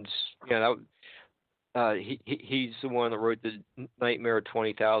mentioned he's the one that wrote the Nightmare at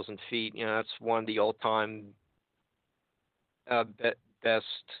 20,000 Feet. That's one of the all-time best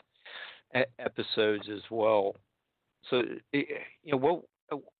episodes as well. So what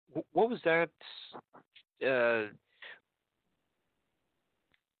was that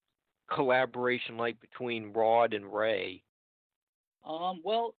collaboration like between Rod and Ray?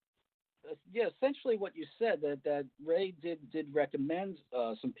 Essentially what you said, that Ray did recommend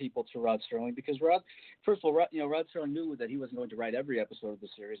some people to Rod Serling, because Rod Serling knew that he wasn't going to write every episode of the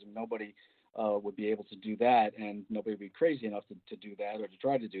series, and nobody would be able to do that, and nobody would be crazy enough to do that or to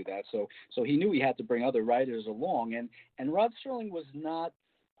try to do that. So he knew he had to bring other writers along, and Rod Serling was not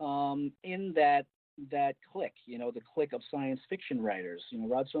in that clique, the clique of science fiction writers.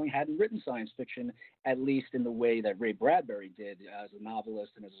 Rod Serling hadn't written science fiction, at least in the way that Ray Bradbury did as a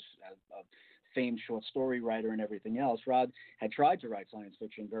novelist and as a famed short story writer and everything else. Rod had tried to write science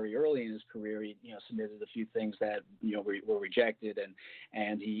fiction very early in his career. He submitted a few things that were rejected,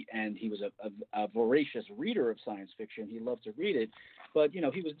 and he was a voracious reader of science fiction. He loved to read it, but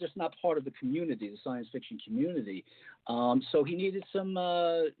he was just not part of the community, the science fiction community. So he needed some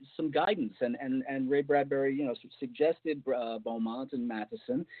guidance, and Ray Bradbury suggested Beaumont and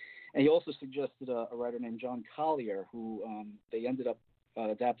Matheson, and he also suggested a writer named John Collier, who they ended up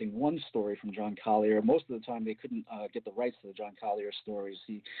adapting one story from John Collier. Most of the time they couldn't get the rights to the John Collier stories.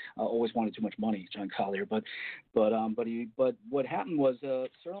 He always wanted too much money, John Collier. But what happened was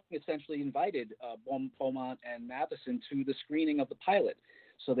Serling essentially invited Beaumont and Matheson to the screening of the pilot.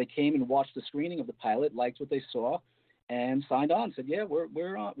 So they came and watched the screening of the pilot, liked what they saw, and signed on. Said, yeah,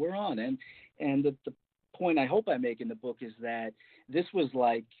 we're on. And the point I hope I make in the book is that this was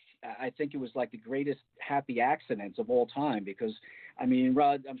like, I think it was like the greatest happy accidents of all time, because I'm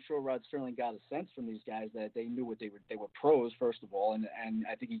sure Rod Serling got a sense from these guys that they knew what they were pros, first of all, and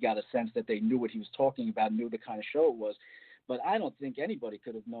I think he got a sense that they knew what he was talking about, knew the kind of show it was. But I don't think anybody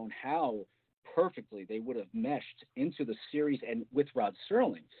could have known how perfectly they would have meshed into the series and with Rod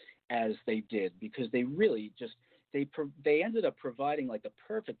Serling as they did, because they really just they ended up providing like the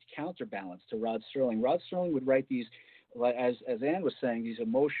perfect counterbalance to Rod Serling. Rod Serling would write these as Ann was saying, these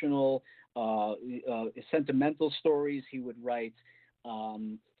emotional, sentimental stories. He would write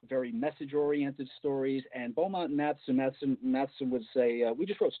very message-oriented stories. And Beaumont and Matheson would say, "We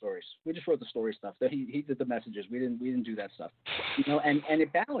just wrote stories. We just wrote the story stuff. He did the messages. We didn't do that stuff." And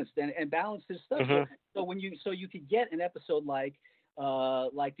it balanced and balanced his stuff. Mm-hmm. So you could get an episode like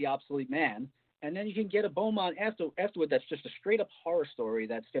The Obsolete Man. And then you can get a Beaumont afterward that's just a straight up horror story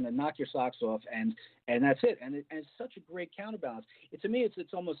that's going to knock your socks off, and that's it. And it's such a great counterbalance. To me,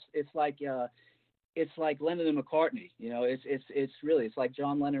 it's like Lennon and McCartney. It's like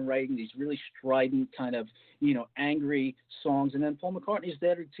John Lennon writing these really strident kind of angry songs, and then Paul McCartney's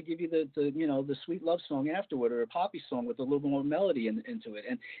there to give you the sweet love song afterward, or a poppy song with a little more melody into it.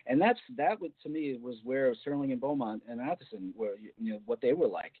 And that would, to me, was where Serling and Beaumont and Matheson were, what they were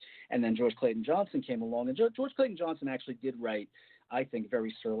like. And then George Clayton Johnson came along, and George Clayton Johnson actually did write, I think,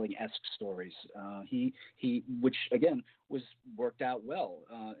 very Serling-esque stories. Which again was worked out well.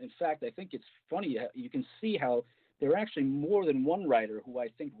 In fact, I think it's funny. You can see how there are actually more than one writer who I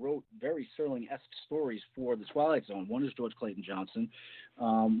think wrote very Serling-esque stories for the Twilight Zone. One is George Clayton Johnson.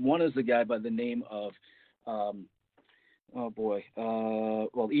 One is the guy by the name of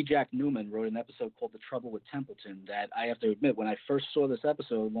E. Jack Newman wrote an episode called The Trouble with Templeton that I have to admit, when I first saw this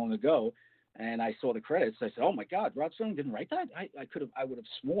episode long ago, and I saw the credits, I said, "Oh my God, Rod Serling didn't write that? I would have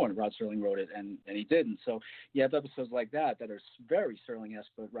sworn Rod Serling wrote it, and he didn't." So you have episodes like that are very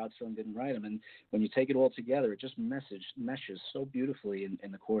Serling-esque, but Rod Serling didn't write them. And when you take it all together, it just meshes so beautifully in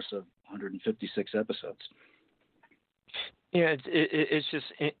the course of 156 episodes. Yeah, it's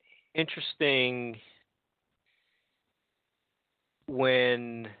just interesting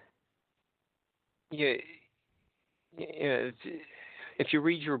when if you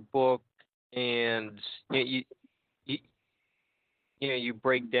read your book. And you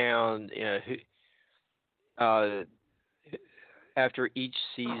break down after each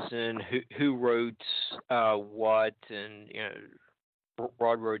season who wrote what, and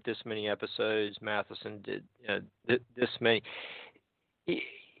Rod wrote this many episodes, Matheson did this many.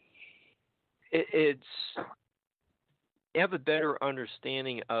 It's you have a better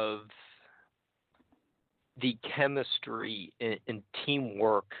understanding of the chemistry and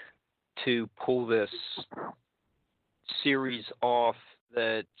teamwork to pull this series off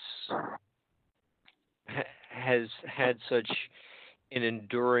that has had such an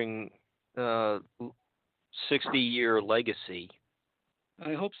enduring 60-year legacy.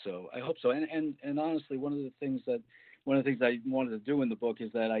 I hope so. And honestly, one of the things I wanted to do in the book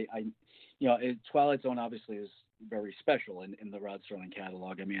is that Twilight Zone obviously is very special in the Rod Serling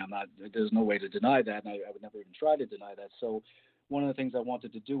catalog. I mean, there's no way to deny that, and I would never even try to deny that. So one of the things I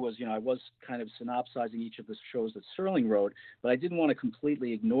wanted to do was, I was kind of synopsizing each of the shows that Serling wrote, but I didn't want to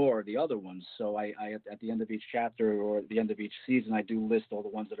completely ignore the other ones. So I at the end of each chapter or at the end of each season, I do list all the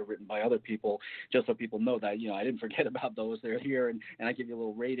ones that are written by other people, just so people know that, I didn't forget about those. They're here, and I give you a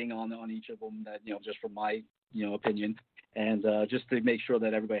little rating on each of them that, just from my, opinion. And just to make sure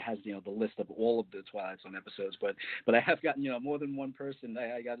that everybody has, the list of all of the Twilight Zone episodes. But I have gotten, more than one person.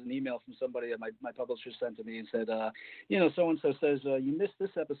 I got an email from somebody that my publisher sent to me and said, so-and-so says, you missed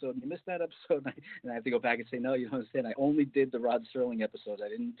this episode, and you missed that episode. And I have to go back and say, no, you don't understand. I only did the Rod Serling episodes. I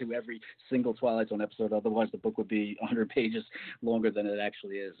didn't do every single Twilight Zone episode. Otherwise, the book would be 100 pages longer than it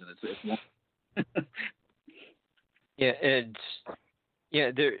actually is. And it's long. Yeah, and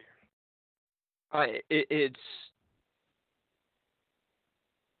it's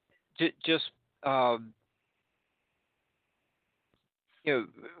just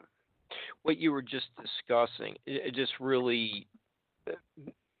what you were just discussing. It just really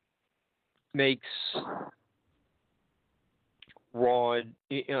makes Rod,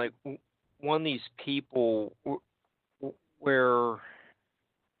 like one of these people where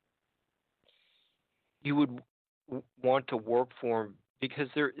you would want to work for him, because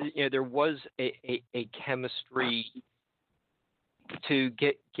there was a chemistry to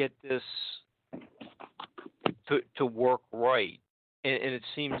get this to work right, and it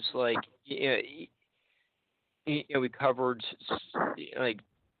seems like we covered like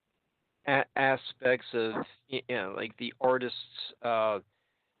aspects of like the artist's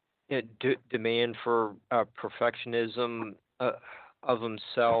demand for perfectionism of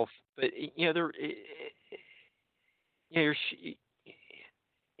himself, but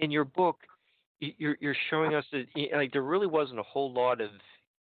in your book, you're showing us that like there really wasn't a whole lot of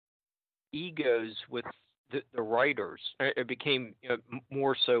egos with the writers. It became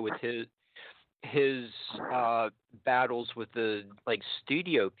more so with his battles with the like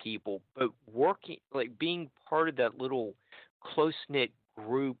studio people, but working, like being part of that little close knit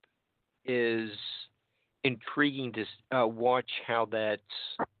group is intriguing to watch how that's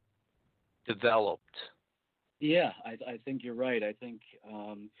developed. Yeah, I think you're right. I think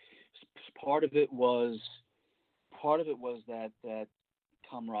part of it was that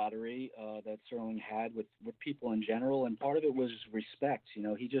camaraderie that Serling had with people in general, and part of it was respect.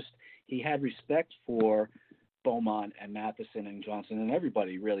 He had respect for Beaumont and Matheson and Johnson and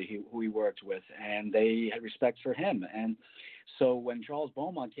everybody really who he worked with, and they had respect for him. And so when Charles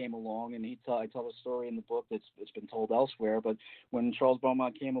Beaumont came along, and I tell a story in the book that's been told elsewhere, but when Charles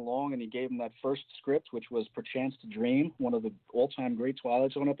Beaumont came along and he gave him that first script, which was Perchance to Dream, one of the all-time great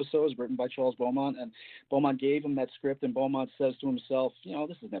Twilight Zone episodes written by Charles Beaumont, and Beaumont gave him that script, and Beaumont says to himself,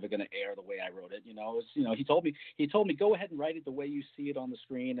 this is never going to air the way I wrote it. He told me go ahead and write it the way you see it on the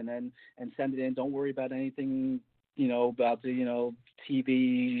screen, and send it in. Don't worry about anything about the,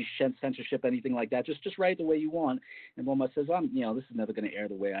 TV censorship, anything like that. Just write it the way you want. And Beaumont says, this is never going to air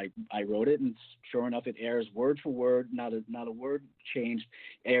the way I wrote it. And sure enough, it airs word for word, not a word changed,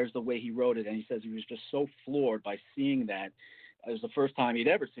 airs the way he wrote it. And he says he was just so floored by seeing that. It was the first time he'd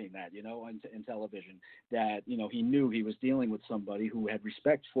ever seen that, in television, that, he knew he was dealing with somebody who had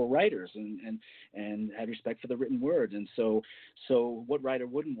respect for writers and had respect for the written word. And so what writer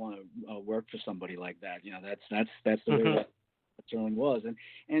wouldn't want to work for somebody like that? That's the way that Serling was. And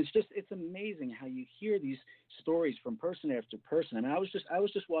it's amazing how you hear these stories from person after person. I mean, I was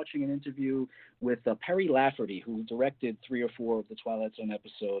just watching an interview with Perry Lafferty, who directed 3 or 4 of the Twilight Zone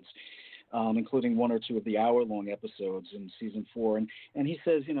episodes, including 1 or 2 of the hour-long episodes in season 4. And he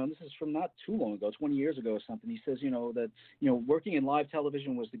says, this is from not too long ago, 20 years ago or something. He says, that, working in live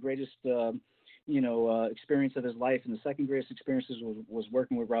television was the greatest, experience of his life, and the second greatest experiences was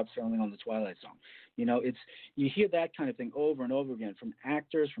working with Rod Serling on the Twilight Zone. You hear that kind of thing over and over again from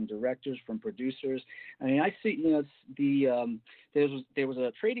actors, from directors, from producers. I mean, I see, there was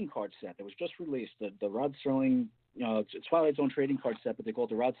a trading card set that was just released, the Rod Serling Twilight Zone trading card set, but they call it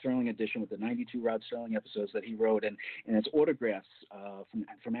the Rod Serling edition, with the 92 Rod Serling episodes that he wrote, and it's autographs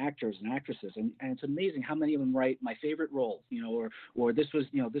from actors and actresses, and it's amazing how many of them write my favorite role, or this was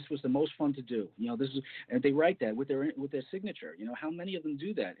the most fun to do, and they write that with their signature. How many of them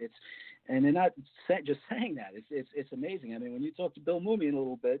do that? And they're not just saying that. It's amazing. I mean, when you talk to Bill Moomian a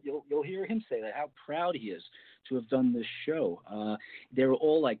little bit, you'll hear him say that, how proud he is to have done this show. They're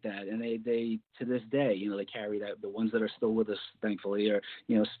all like that, and they to this day, they carry that. The ones that are still with us, thankfully, are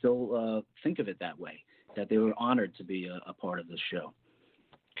still think of it that way, that they were honored to be a part of this show.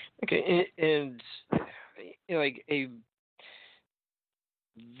 Okay, and like a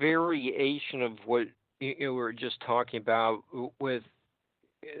variation of what we were just talking about with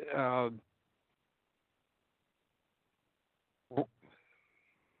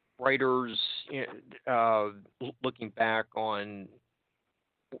writers, looking back on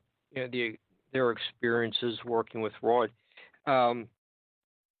their experiences working with Rod.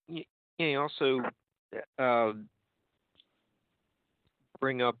 You also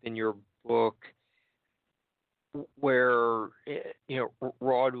bring up in your book where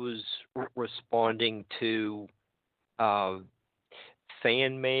Rod was responding to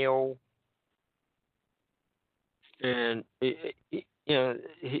fan mail, and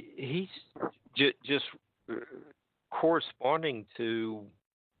he's just corresponding to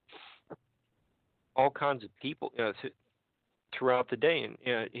all kinds of people throughout the day,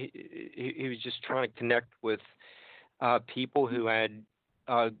 and he was just trying to connect with people who had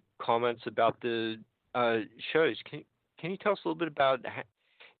comments about the shows. Can you tell us a little bit about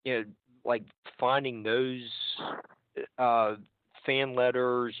like finding those fan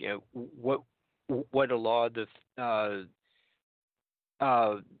letters? What a lot of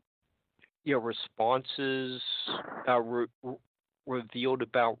the responses revealed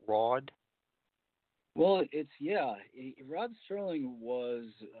about Rod? Well, Rod Serling was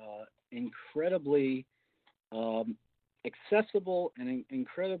incredibly accessible and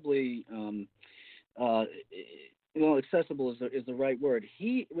incredibly accessible is the right word.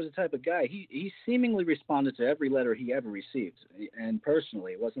 He was the type of guy. He seemingly responded to every letter he ever received, and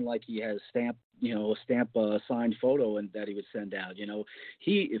personally, it wasn't like he had a signed photo and that he would send out.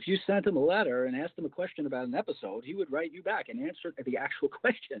 If you sent him a letter and asked him a question about an episode, he would write you back and answer the actual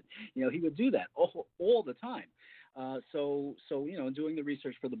question. He would do that all the time. So doing the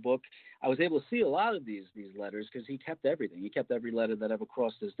research for the book, I was able to see a lot of these letters because he kept everything. He kept every letter that ever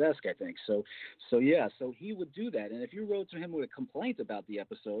crossed his desk, I think. So he would do that. And if you wrote to him with a complaint about the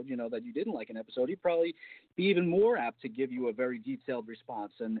episode, that you didn't like an episode, he'd probably be even more apt to give you a very detailed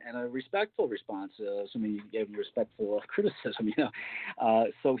response and a respectful response, assuming you gave him respectful criticism.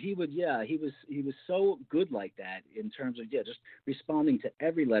 So he was so good like that in terms of just responding to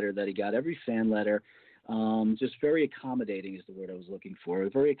every letter that he got, every fan letter. Just very accommodating is the word I was looking for.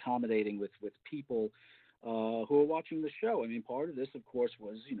 Very accommodating with people who are watching the show. I mean, part of this, of course,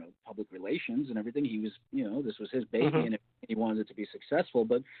 was public relations and everything. He was, this was his baby, Mm-hmm. and he wanted it to be successful.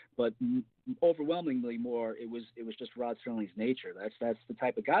 But overwhelmingly more, it was just Rod Serling's nature. That's the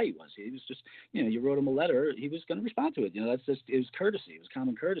type of guy he was. He was just, you wrote him a letter, he was going to respond to it. That's just, it was courtesy. It was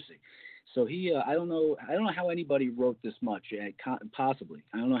common courtesy. So he, I don't know how anybody wrote this much. Possibly,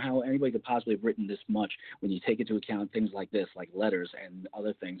 I don't know how anybody could possibly have written this much when you take into account things like this, like letters and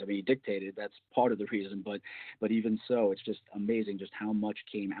other things. I mean, he dictated. That's part of the reason, but even so, it's just amazing just how much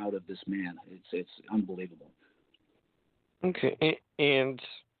came out of this man. It's unbelievable. Okay, and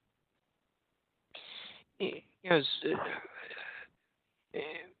yes,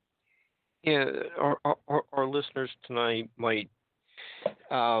 our listeners tonight might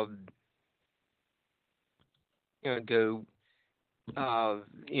go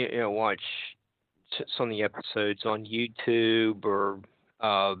watch some of the episodes on YouTube, or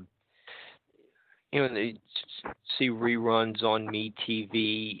they see reruns on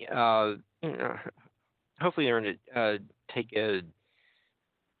MeTV. Hopefully they're going to take a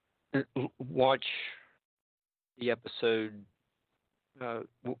watch the episode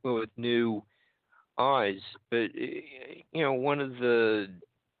with new eyes. But one of the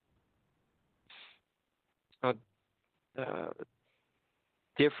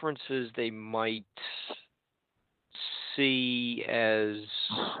differences they might see as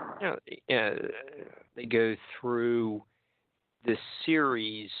they go through the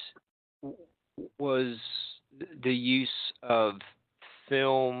series was the use of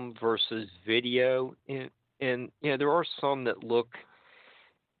film versus video, and there are some that look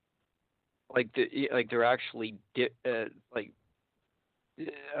like they're actually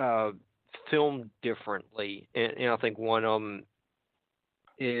filmed differently, and I think one of them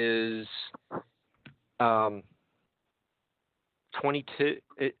is 22.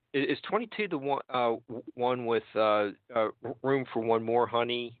 Is 22 the one with Room for One More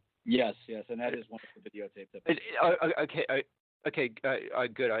Honey? Yes, and that is one of the videotaped episodes. Okay,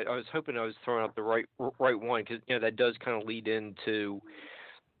 good. I was hoping I was throwing out the right one, because that does kind of lead into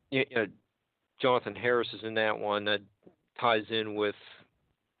Jonathan Harris is in that one, that ties in with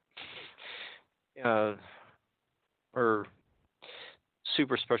our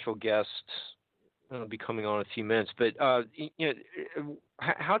super special guest be coming on in a few minutes. But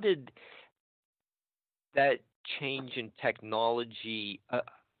how did that change in technology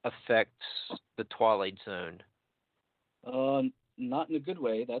affect the Twilight Zone? Not in a good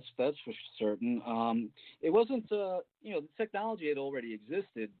way. That's for certain. It wasn't. The technology had already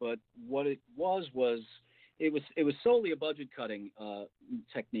existed, but what it was it was solely a budget cutting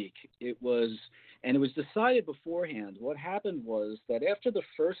technique. It was decided beforehand. What happened was that after the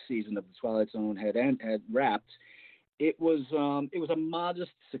first season of the Twilight Zone had wrapped, it was a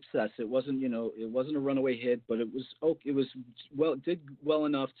modest success. It wasn't a runaway hit, but it did well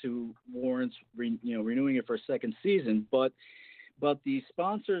enough to warrant renewing it for a second season. But the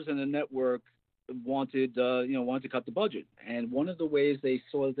sponsors and the network wanted to cut the budget, and one of the ways they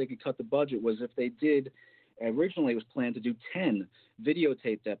saw that they could cut the budget was if they did. Originally, it was planned to do 10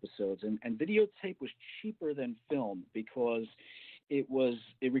 videotaped episodes, and videotape was cheaper than film because it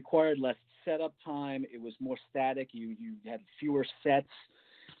required less setup time. It was more static. You had fewer sets,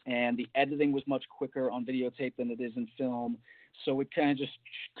 and the editing was much quicker on videotape than it is in film. So it kind of just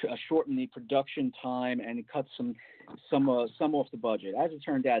shortened the production time, and it cut some off the budget. As it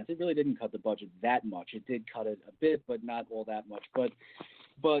turned out, it really didn't cut the budget that much. It did cut it a bit, but not all that much.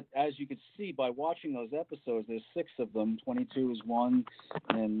 But as you could see by watching those episodes, there's 6 of them. 22 is one,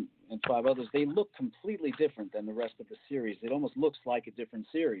 and 5 others. They look completely different than the rest of the series. It almost looks like a different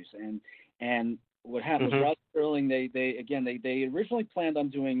series. And what happened was Rod Serling, they originally planned on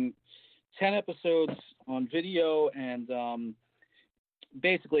doing 10 episodes on video, and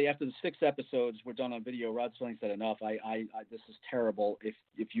basically after the 6 episodes were done on video, Rod Serling said, enough. I this is terrible.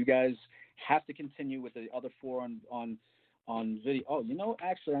 If you guys have to continue with the other 4 on video. Oh,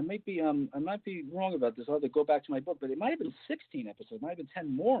 actually, I might be wrong about this. I'll have to go back to my book, but it might have been 16 episodes. It might have been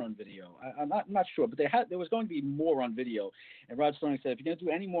 10 more on video. I'm not sure, but there was going to be more on video. And Rod Serling said, if you're going to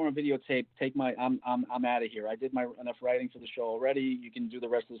do any more on videotape, I'm out of here. I did enough writing for the show already. You can do the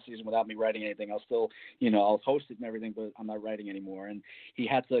rest of the season without me writing anything. I'll still, I'll host it and everything, but I'm not writing anymore. And he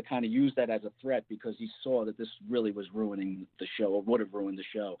had to kind of use that as a threat because he saw that this really was ruining the show, or would have ruined the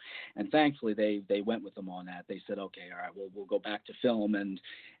show. And thankfully, they went with him on that. They said, okay, all right, we'll go back to film, and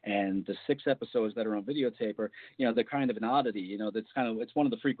the 6 episodes that are on videotape are, they're kind of an oddity. It's one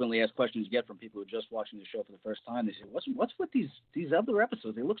of the frequently asked questions you get from people who are just watching the show for the first time. They say, what's with these other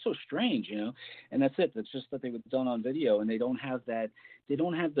episodes? They look so strange, and that's it. It's just that they were done on video, and they don't have that. They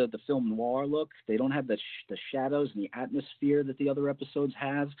don't have the film noir look. They don't have the shadows and the atmosphere that the other episodes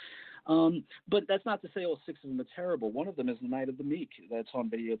have. But that's not to say all 6 of them are terrible. One of them is The Night of the Meek. That's on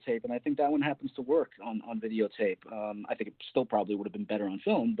videotape, and I think that one happens to work on videotape. I think it still probably would have been better on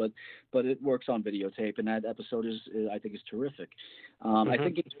film, but it works on videotape, and that episode I think is terrific. I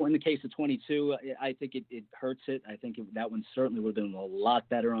think in the case of 22, I think it hurts it. I think that one certainly would have been a lot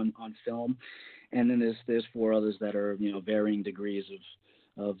better on film. And then there's 4 others that are varying degrees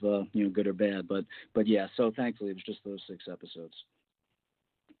of good or bad. But yeah, so thankfully it was just those 6 episodes.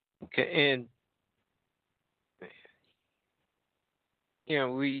 Okay,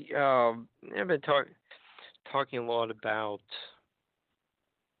 and we have been talking a lot about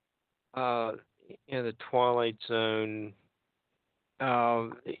the Twilight Zone.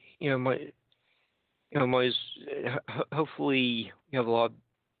 Hopefully you have a lot of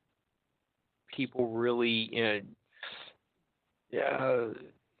people really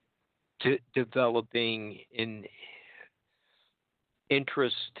developing an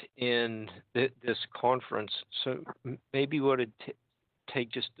interest in this conference. So maybe would it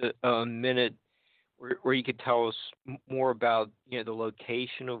take just a minute where you could tell us more about the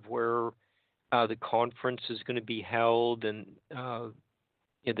location of where the conference is going to be held, and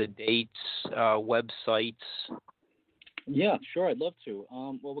the dates, websites. Yeah, sure, I'd love to.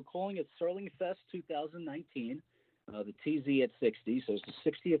 Well, we're calling it Serling Fest 2019. The TZ at 60, so it's the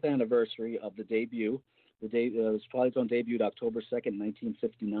 60th anniversary of the debut. Twilight Zone debuted October 2nd,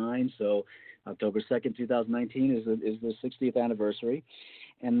 1959. So October 2nd, 2019 is the 60th anniversary.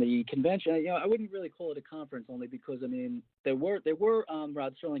 And the convention, I wouldn't really call it a conference, only because there were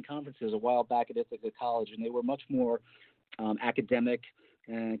Rod Serling conferences a while back at Ithaca College, and they were much more academic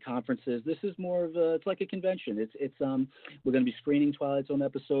and conferences. This is more of it's like a convention. It's we're going to be screening Twilight Zone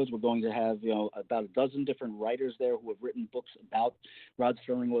episodes. We're going to have about a dozen different writers there who have written books about Rod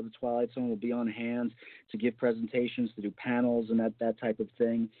Serling or the Twilight Zone will be on hand to give presentations, to do panels, and that type of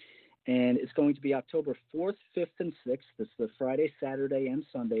thing. And it's going to be October 4th, 5th, and 6th. It's the Friday, Saturday, and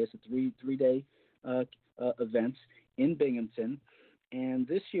Sunday. It's a three-day event in Binghamton. And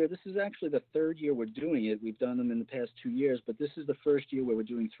this year, this is actually the 3rd year we're doing it. We've done them in the past 2 years, but this is the first year where we're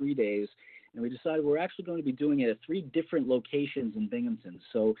doing 3 days. And we decided we're actually going to be doing it at 3 different locations in Binghamton.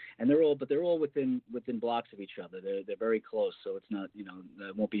 So, and they're all within blocks of each other. They're very close. So it's not,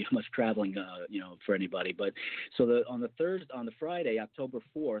 there won't be much traveling, for anybody. But so on the Friday, October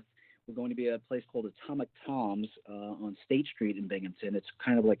 4th, we're going to be at a place called Atomic Tom's on State Street in Binghamton. It's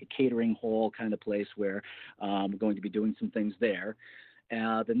kind of like a catering hall kind of place where we're going to be doing some things there.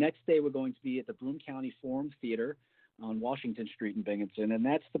 The next day, we're going to be at the Broome County Forum Theater on Washington Street in Binghamton, and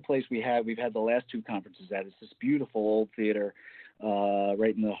that's the place we've had the last 2 conferences at. It's this beautiful old theater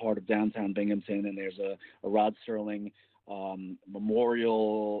right in the heart of downtown Binghamton, and there's a Rod Serling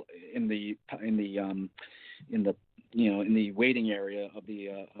memorial in the waiting area of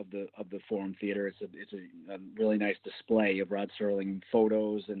the Forum Theater. It's a really nice display of Rod Serling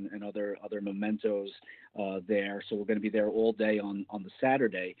photos and other mementos there. So we're going to be there all day on the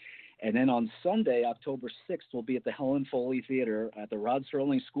Saturday. And then on Sunday, October 6th, we'll be at the Helen Foley Theater at the Rod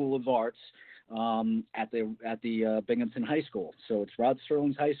Serling School of Arts at the Binghamton High School. So it's Rod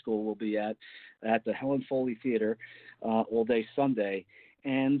Serling's high school. We'll be at the Helen Foley Theater all day Sunday.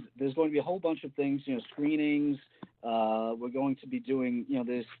 And there's going to be a whole bunch of things, screenings. We're going to be doing,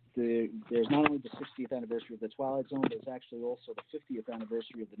 there's not only the 60th anniversary of the Twilight Zone, but it's actually also the 50th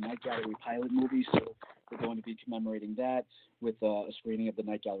anniversary of the Night Gallery pilot movie. So we're going to be commemorating that with a screening of the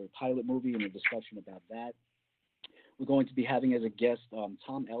Night Gallery pilot movie and a discussion about that. We're going to be having as a guest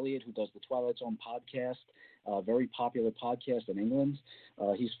Tom Elliott, who does the Twilight Zone podcast, a very popular podcast in England.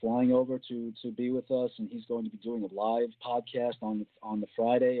 He's flying over to be with us, and he's going to be doing a live podcast on the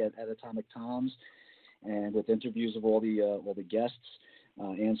Friday at Atomic Tom's, and with interviews of all the guests.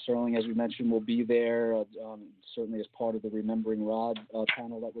 Ann Serling, as we mentioned, will be there, certainly as part of the Remembering Rod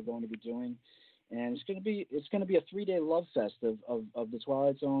panel that we're going to be doing. And it's going to be a 3-day love fest of the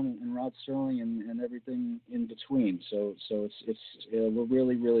Twilight Zone and Rod Serling and everything in between. So we're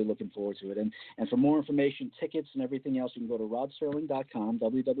really, really looking forward to it. And for more information, tickets and everything else, you can go to rodserling.com,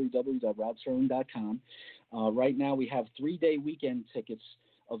 www.rodserling.com. Right now we have 3-day weekend tickets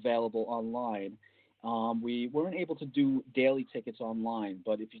available online. We weren't able to do daily tickets online,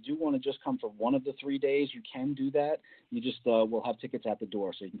 but if you do want to just come for one of the 3 days, you can do that. You just will have tickets at the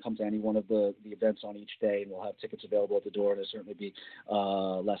door, so you can come to any one of the events on each day, and we'll have tickets available at the door. It'll certainly be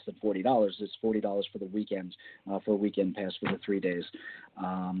less than $40. It's $40 for the weekend, for a weekend pass for the 3 days.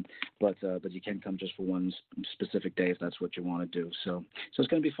 But you can come just for one specific day if that's what you want to do. So it's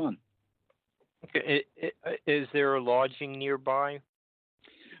going to be fun. Okay. Is there a lodging nearby?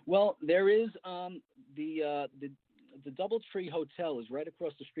 Well, there is the DoubleTree Hotel is right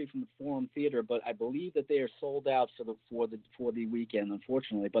across the street from the Forum Theater, but I believe that they are sold out for the weekend,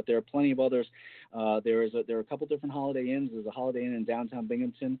 unfortunately. But there are plenty of others. There are a couple different Holiday Inns. There's a Holiday Inn in downtown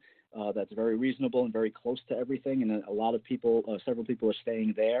Binghamton that's very reasonable and very close to everything, and a lot of people, several people are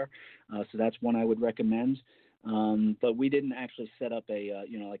staying there. So that's one I would recommend. But we didn't actually set up a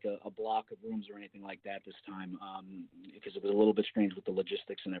block of rooms or anything like that this time, because it was a little bit strange with the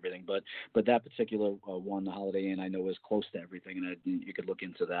logistics and everything. But that particular one, the Holiday Inn, I know is close to everything, and you could look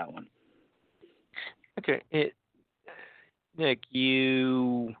into that one. Okay. Nick,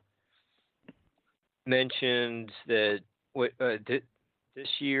 you mentioned that this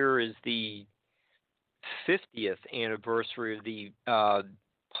year is the 50th anniversary of the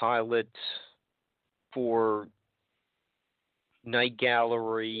pilot for Night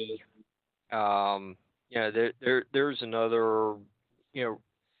Gallery. There's another,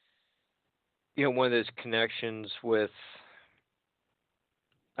 one of those connections with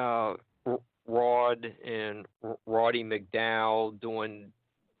Rod and Roddy McDowall doing,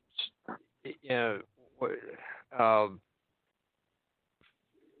 the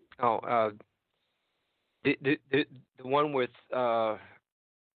one with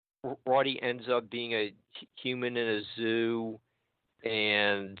Roddy ends up being a human in a zoo,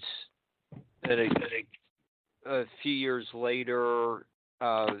 and then a few years later,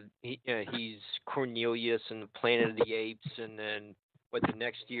 he's Cornelius in the Planet of the Apes, and then the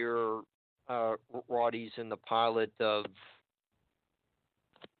next year, Roddy's in the pilot of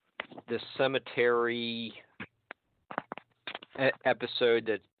the Cemetery episode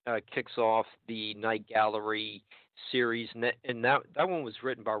that kicks off the Night Gallery series, and that one was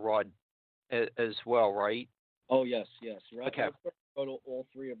written by Rod as well, right? Oh yes. Rod, okay. Wrote all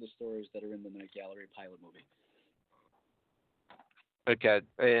three of the stories that are in the Night Gallery pilot movie. Okay,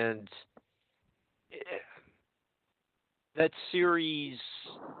 and that series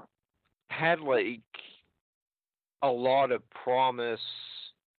had a lot of promise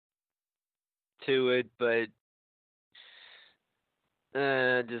to it, but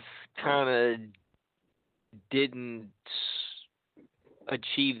just kind of didn't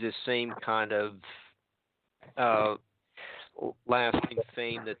achieve the same kind of lasting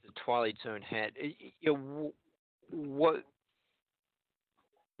fame that the Twilight Zone had. What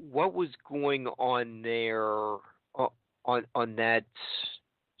was going on there on that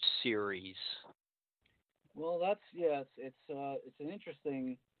series? Well, it's an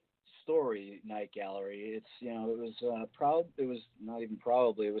interesting story, Night Gallery. It was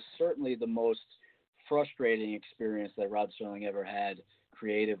certainly the most frustrating experience that Rod Serling ever had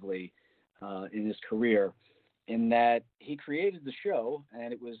creatively in his career, in that he created the show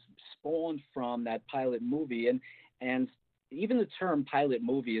and it was spawned from that pilot movie, and even the term pilot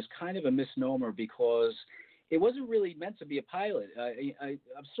movie is kind of a misnomer because it wasn't really meant to be a pilot.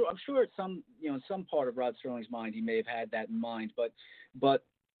 I'm sure at some in some part of Rod Serling's mind he may have had that in mind, but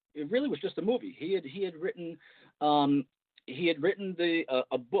it really was just a movie. He had written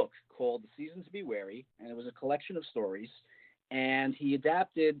a book called The Seasons Be Wary, and it was a collection of stories. And he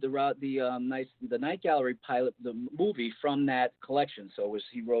adapted the Night Gallery pilot, the movie, from that collection. So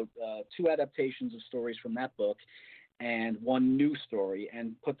he wrote two adaptations of stories from that book and one new story,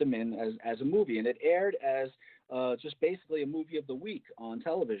 and put them in as a movie. And it aired as just basically a movie of the week on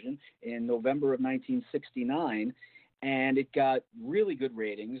television in November of 1969. And it got really good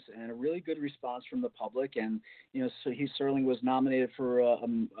ratings and a really good response from the public. And, so Serling was nominated for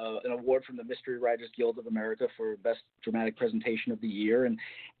an award from the Mystery Writers Guild of America for Best Dramatic Presentation of the Year.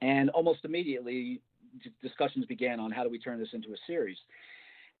 And almost immediately discussions began on how do we turn this into a series.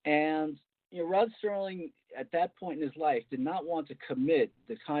 And, Rod Serling at that point in his life did not want to commit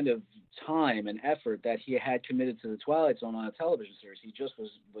the kind of time and effort that he had committed to the Twilight Zone on a television series. He just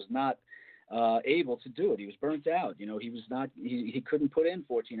was not able to do it. He was burnt out. He couldn't put in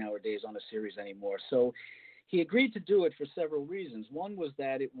 14-hour days on a series anymore. So he agreed to do it for several reasons. One was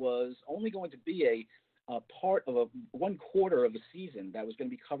that it was only going to be a part of 1/4 of a season that was going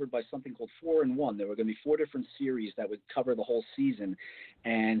to be covered by something called 4 in 1. There were going to be 4 different series that would cover the whole season,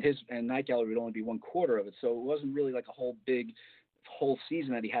 and Night Gallery would only be 1/4 of it. So it wasn't really like a whole big whole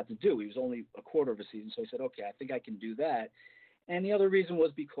season that he had to do. He was only a quarter of a season, so he said, okay, I think I can do that. And the other reason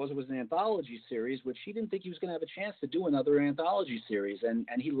was because it was an anthology series, which he didn't think he was going to have a chance to do another anthology series. And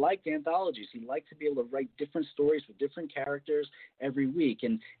he liked anthologies. He liked to be able to write different stories with different characters every week.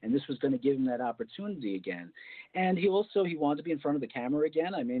 And this was going to give him that opportunity again. And he wanted to be in front of the camera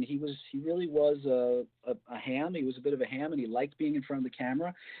again. I mean, he really was a ham. He was a bit of a ham, and he liked being in front of the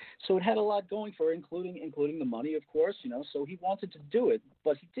camera. So it had a lot going for it, including the money, of course, so he wanted to do it,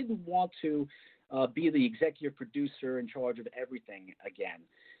 but he didn't want to be the executive producer in charge of everything again.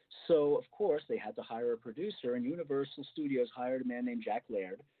 So, of course, they had to hire a producer, and Universal Studios hired a man named Jack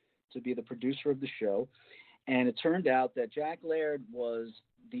Laird to be the producer of the show. And it turned out that Jack Laird was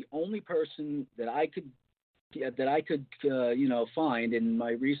the only person that I could find in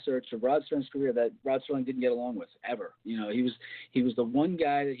my research of Rod Serling's career that Rod Serling didn't get along with ever. He was the one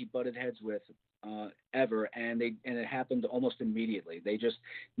guy that he butted heads with ever, and it happened almost immediately. They just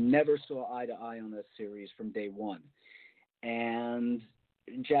never saw eye to eye on this series from day one. And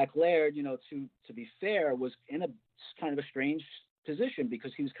Jack Laird, to be fair, was in a kind of a strange position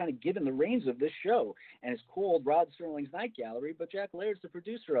because he was kind of given the reins of this show, and it's called Rod Serling's Night Gallery, but Jack Laird's the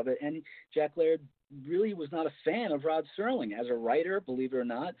producer of it, and Jack Laird really was not a fan of Rod Serling as a writer, believe it or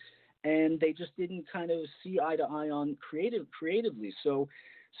not, and they just didn't kind of see eye to eye on creatively.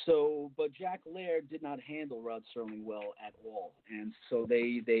 But Jack Laird did not handle Rod Serling well at all, and so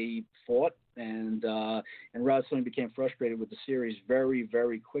they fought, and Rod Serling became frustrated with the series very,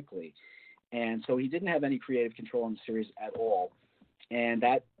 very quickly, and so he didn't have any creative control on the series at all, and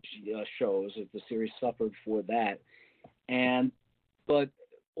that shows that the series suffered for that. But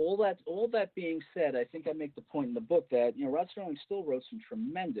all that being said, I think I make the point in the book that Rod Serling still wrote some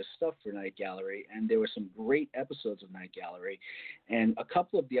tremendous stuff for Night Gallery, and there were some great episodes of Night Gallery, and a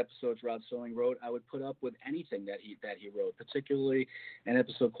couple of the episodes Rod Serling wrote I would put up with anything that he wrote. Particularly an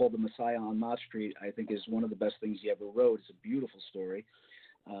episode called The Messiah on Mott Street, I think, is one of the best things he ever wrote. It's a beautiful story.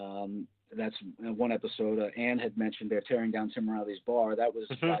 That's one episode. Ann had mentioned they're tearing down Tim Riley's bar. That was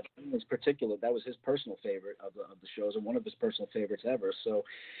that was his personal favorite of the shows, and one of his personal favorites ever. So,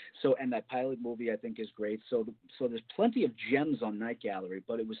 and that pilot movie I think is great. So there's plenty of gems on Night Gallery,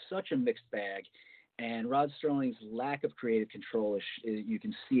 but it was such a mixed bag. And Rod Serling's lack of creative control you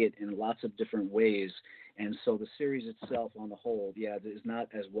can see it in lots of different ways. And so the series itself, on the whole, is not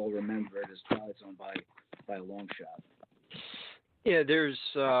as well remembered as Twilight Zone by a long shot. Yeah, there's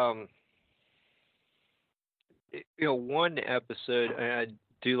one episode I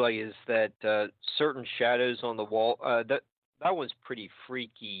do like is that certain shadows on the wall. That one's pretty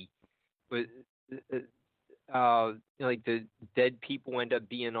freaky, but like the dead people end up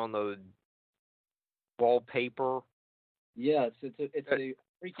being on the wallpaper. Yeah, it's a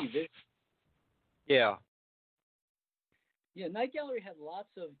freaky vision. Yeah. Yeah, Night Gallery had lots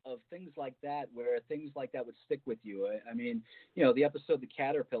of things like that, where things like that would stick with you. I mean, the episode The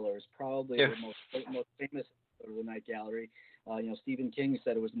Caterpillar is probably the most famous episode of the Night Gallery. Stephen King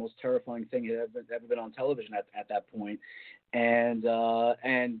said it was the most terrifying thing that had ever been on television at that point, and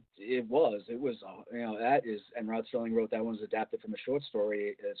it was that is. And Rod Serling wrote that one, was adapted from a short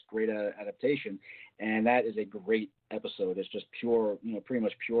story. It's great adaptation, and that is a great episode. It's just pure, pretty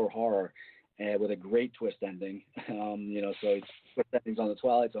much pure horror. With a great twist ending, so it's twist endings on the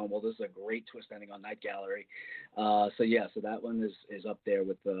Twilight Zone. Well, this is a great twist ending on Night Gallery. So that one is up there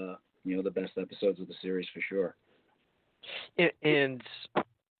with the best episodes of the series for sure. And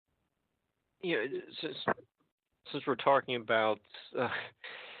since we're talking about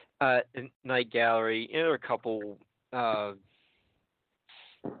Night Gallery, there are a couple.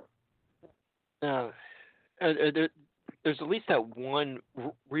 There's at least that one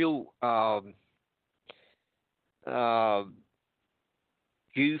real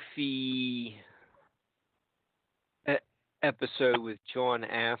goofy episode with John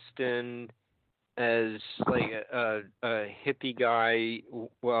Astin as like a hippie guy,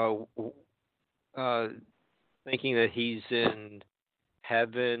 thinking that he's in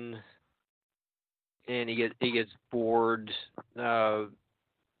heaven, and he gets bored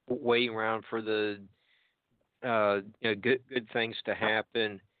waiting around for the good things to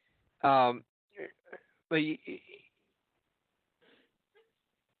happen. But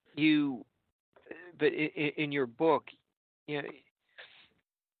in your book,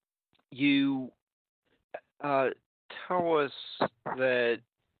 you tell us that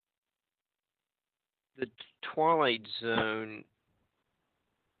the Twilight Zone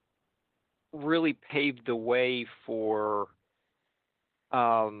really paved the way for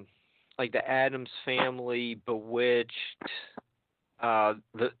like the Addams Family, Bewitched,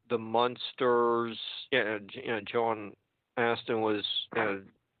 the Munsters, John Aniston was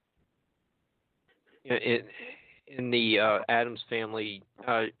in the Addams Family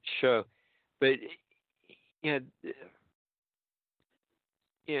show, but yeah,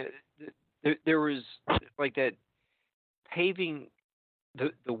 yeah, there was like that paving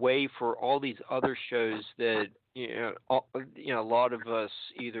the way for all these other shows that a lot of us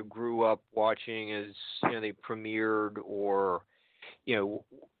either grew up watching as they premiered, or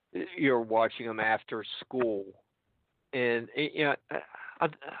you're watching them after school, and I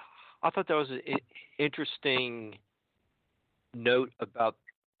thought that was an interesting note about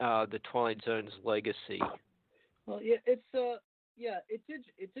the Twilight Zone's legacy. Well, yeah, it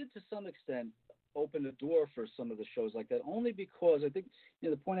did to some extent open the door for some of the shows like that. Only because I think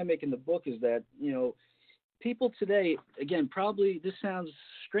the point I make in the book is that people today, again, probably this sounds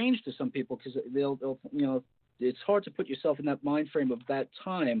strange to some people because they'll it's hard to put yourself in that mind frame of that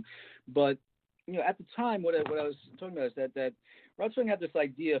time, but at the time, what I was talking about is that Rod Serling had this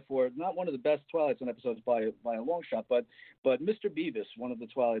idea for not one of the best Twilight Zone episodes by a long shot, but Mr. Beavis, one of the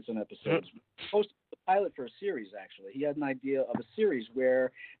Twilight Zone episodes, supposed to be the pilot for a series. Actually, he had an idea of a series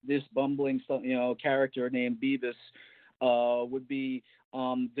where this bumbling character named Beavis would be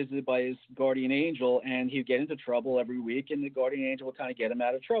visited by his guardian angel, and he'd get into trouble every week, and the guardian angel would kind of get him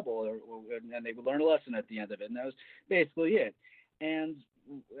out of trouble, and they would learn a lesson at the end of it, and that was basically it. And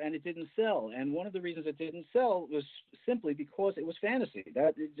it didn't sell. And one of the reasons it didn't sell was simply because it was fantasy.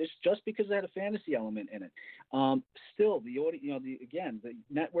 That just because it had a fantasy element in it. Still, the audience, the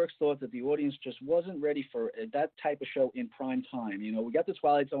networks thought that the audience just wasn't ready for that type of show in prime time. We got the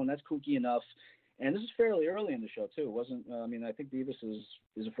Twilight Zone, that's kooky enough. And this is fairly early in the show too. It wasn't. I think Beavis is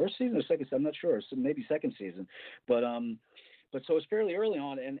the first season or second. I'm not sure. So maybe second season. But so it's fairly early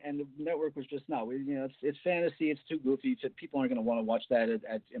on, and the network was just it's fantasy, it's too goofy, people aren't going to want to watch that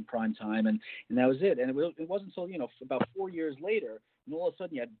in prime time, and that was it. And it wasn't until about 4 years later, and all of a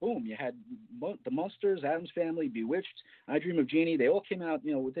sudden you had the Munsters, Addams Family, Bewitched, I Dream of Jeannie. They all came out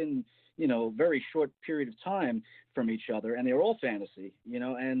within very short period of time from each other, and they were all fantasy,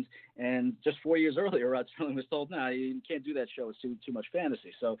 and just 4 years earlier, Rod Serling was told, "No, you can't do that show. It's too much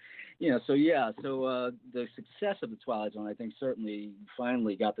fantasy." So the success of the Twilight Zone, I think, certainly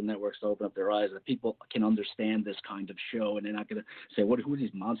finally got the networks to open up their eyes that people can understand this kind of show, and they're not going to say, "Who are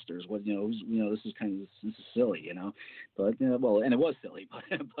these monsters? This is silly," But and it was silly, but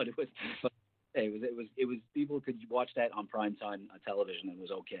it was. But, it was people could watch that on primetime television and it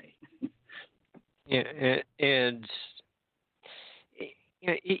was okay. Yeah, and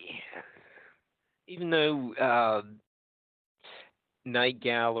even though Night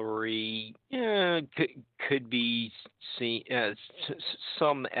Gallery could be seen,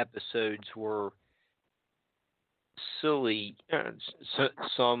 some episodes were silly.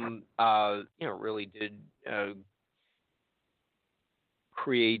 Some really did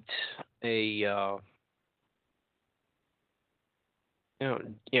create a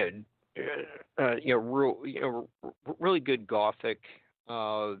really good gothic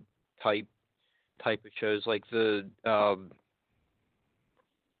type of shows, like the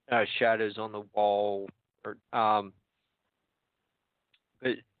Shadows on the Wall, or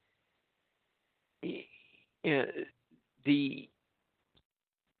but the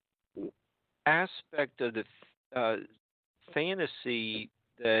aspect of the fantasy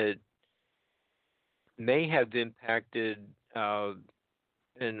that may have impacted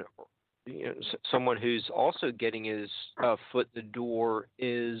and someone who's also getting his foot in the door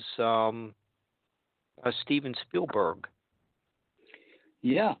is Steven Spielberg.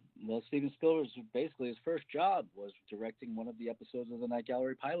 Yeah, well, Steven Spielberg's basically his first job was directing one of the episodes of the Night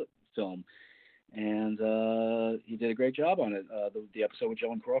Gallery pilot film, and he did a great job on it. The episode with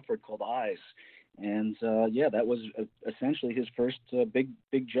Joan Crawford called Eyes. And that was essentially his first big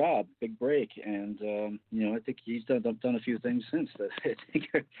job, big break. And I think he's done a few things since that I think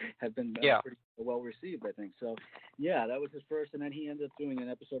have been pretty well received, I think. So that was his first, and then he ended up doing an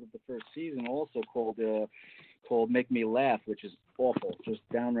episode of the first season also called Make Me Laugh, which is awful, just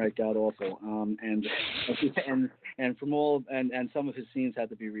downright god awful. And from all and some of his scenes had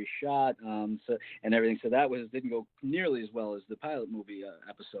to be reshot, and everything. So that didn't go nearly as well as the pilot movie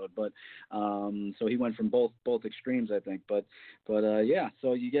episode, but so he went from both extremes, I think. But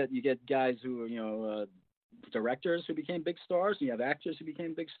so you get guys who are directors who became big stars, and you have actors who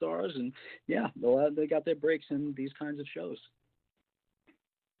became big stars, and they got their breaks in these kinds of shows.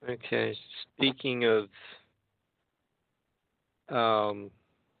 Okay, speaking of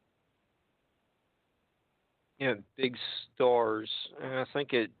big stars, I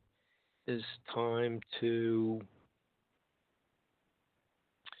think it is time to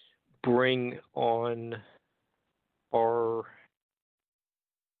bring on our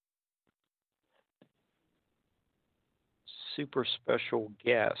super special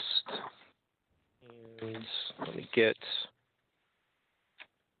guest. And let me get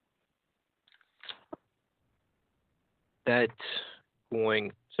that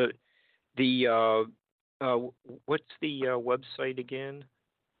going. So the what's the website again?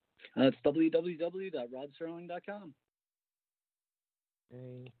 It's www.rodsterling.com.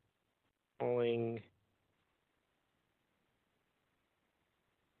 Okay. Calling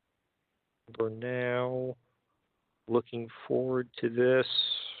number now. Looking forward to this.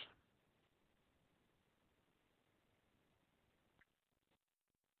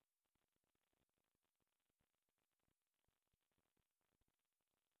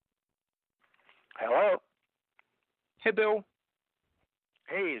 Hello. Hey, Bill.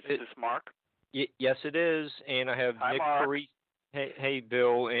 Hey, is this Mark? Yes, it is. And I have Hi, Nick Mark. Parisi. Hey,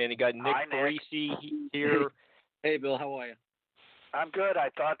 Bill. And you got Nick Hi, Nick. Parisi here. Hey, Bill, how are you? I'm good. I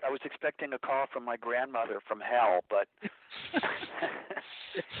thought I was expecting a call from my grandmother from hell, but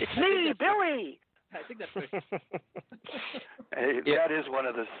it's me, Billy. I think that's right. Hey, that is one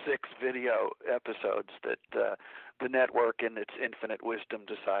of the 6 video episodes that the network, in its infinite wisdom,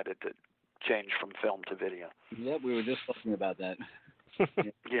 decided to change from film to video. Yeah, we were just talking about that.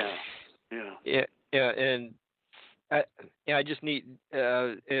 Yeah. And I just need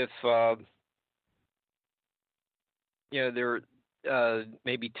if there are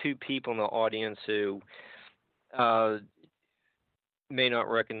maybe 2 people in the audience who may not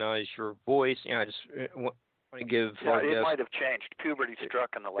recognize your voice. I just want to give our it guests. might have changed. Puberty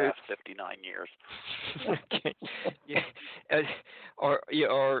struck in the last 59 years. Okay.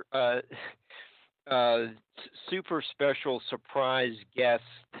 Our super special surprise guest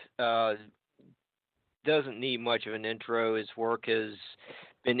doesn't need much of an intro. His work has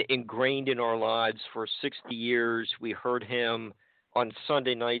been ingrained in our lives for 60 years. We heard him on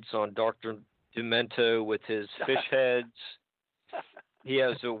Sunday nights on Dr. Demento with his fish heads. He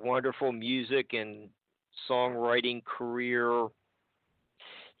has a wonderful music and songwriting career.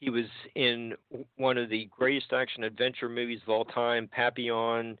 He was in one of the greatest action adventure movies of all time,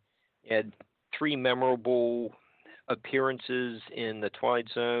 Papillon. He had 3 memorable appearances in The Twilight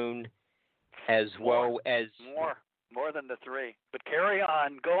Zone, as well as more than the 3. But carry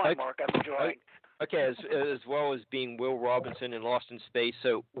on. Go on, Mark. I'm enjoying. Okay, as well as being Will Robinson in Lost in Space.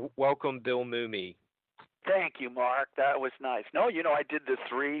 So welcome, Bill Mumy. Thank you, Mark. That was nice. No, I did the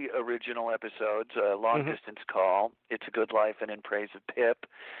 3 original episodes, Long Distance Call, It's a Good Life, and In Praise of Pip.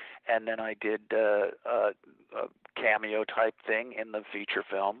 And then I did a cameo type thing in the feature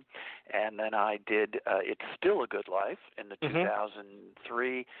film. And then I did It's Still a Good Life in the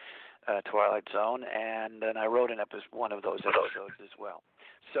 2003 Twilight Zone. And then I wrote one of those episodes as well.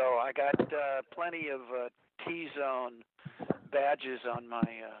 So I got plenty of T-Zone badges on my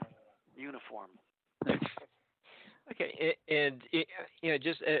uniform. Okay, and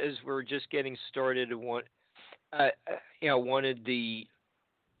just as we're just getting started, I wanted the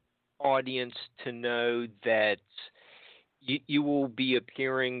audience to know that you will be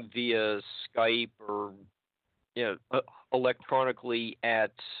appearing via Skype or electronically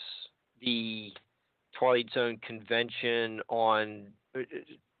at the Twilight Zone convention on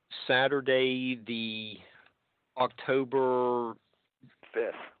Saturday, the October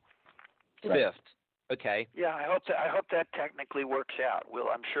 5th. 5th. Okay. Yeah, I hope that technically works out.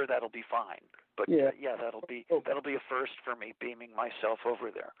 I'm sure that'll be fine. But that'll be a first for me, beaming myself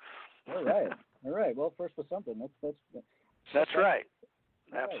over there. All right. Well, first for something. That's right.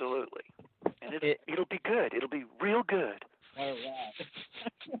 Absolutely. And it'll be good. It'll be real good. All right.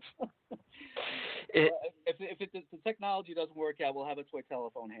 If the technology doesn't work out, we'll have a toy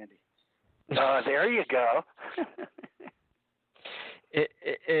telephone handy. There you go.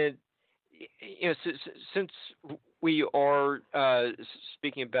 Since we are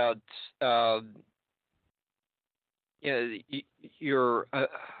speaking about your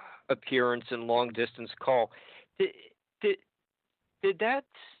appearance in Long Distance Call, did that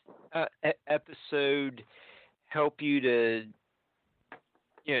episode help you to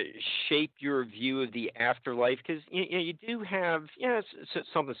shape your view of the afterlife? Because you do have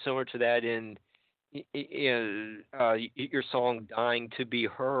something similar to that in your song "Dying to Be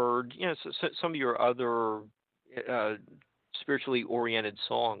Heard." Some of your other spiritually oriented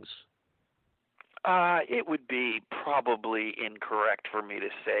songs. It would be probably incorrect for me to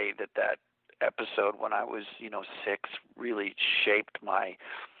say that episode when I was 6 really shaped my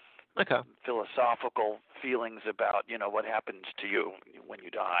philosophical feelings about what happens to you when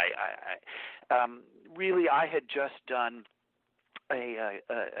you die. Really, I had just done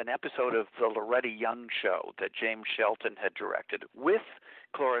an episode of the Loretta Young Show that James Shelton had directed with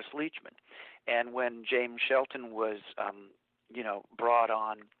Cloris Leachman. And when James Shelton was, brought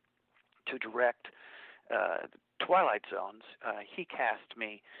on to direct Twilight Zones, he cast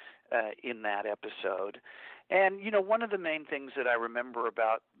me in that episode. And, one of the main things that I remember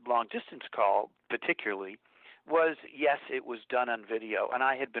about Long Distance Call particularly was, yes, it was done on video, and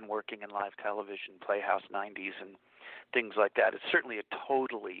I had been working in live television, Playhouse 90s and things like that. It's certainly a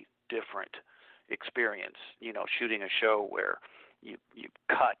totally different experience, shooting a show where you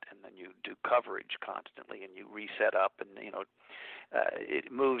cut and then you do coverage constantly and you reset up and,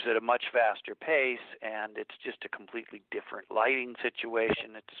 it moves at a much faster pace, and it's just a completely different lighting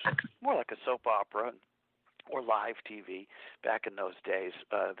situation. It's more like a soap opera or live TV back in those days,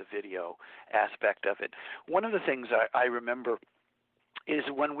 the video aspect of it. One of the things I remember is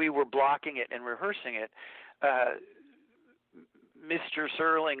when we were blocking it and rehearsing it, Mr.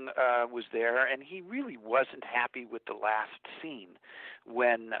 Serling was there, and he really wasn't happy with the last scene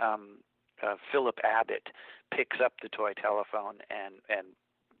when Philip Abbott picks up the toy telephone and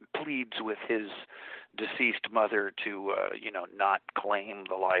pleads with his deceased mother to, not claim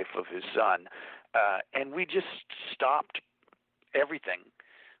the life of his son. And we just stopped everything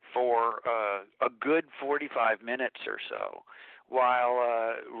for a good 45 minutes or so while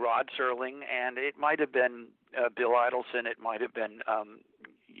Rod Serling, and it might have been Bill Idelson, it might have been,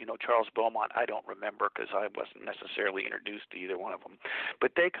 Charles Beaumont, I don't remember because I wasn't necessarily introduced to either one of them.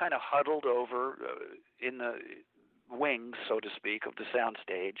 But they kind of huddled over in the wings, so to speak, of the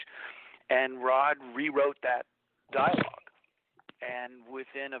soundstage, and Rod rewrote that dialogue. And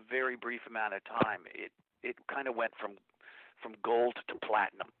within a very brief amount of time, it kind of went from gold to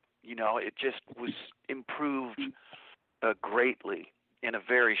platinum. It just was improved greatly in a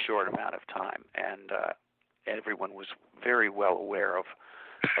very short amount of time, and everyone was very well aware of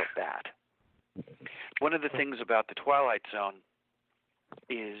that. One of the things about the Twilight Zone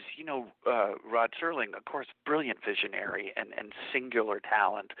is, Rod Serling, of course, brilliant visionary and singular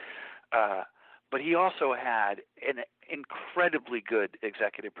talent, but he also had an incredibly good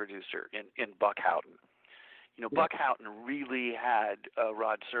executive producer in Buck Houghton. Buck Houghton really had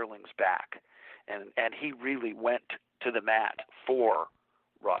Rod Serling's back, and he really went to the mat for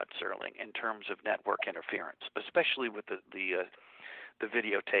Rod Serling in terms of network interference, especially with the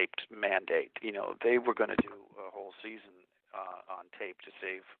videotaped mandate. They were going to do a whole season on tape to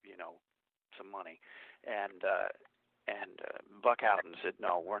save, some money, and Buck Houghton said,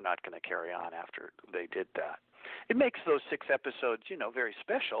 no, we're not going to carry on after they did that. It makes those 6 episodes, very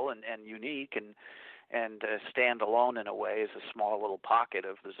special and unique and stand alone in a way as a small little pocket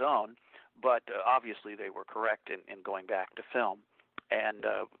of the zone. But obviously they were correct in going back to film. And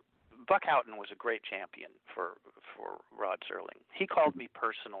Buck Houghton was a great champion for Rod Serling. He called me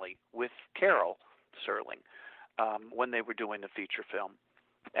personally with Carol Serling when they were doing the feature film.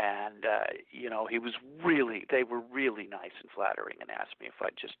 And, they were really nice and flattering and asked me if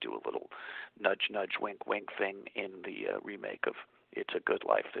I'd just do a little nudge, nudge, wink, wink thing in the remake of It's a Good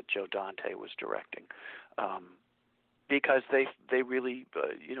Life that Joe Dante was directing. Because they really,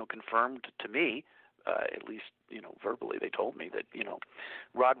 confirmed to me, at least, verbally, they told me that,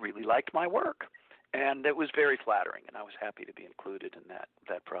 Rod really liked my work. And it was very flattering, and I was happy to be included in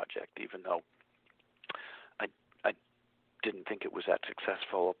that project, even though I didn't think it was that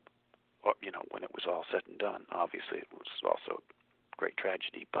successful, when it was all said and done. Obviously, it was also a great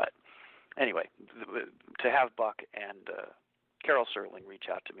tragedy. But anyway, to have Buck and Carol Serling reach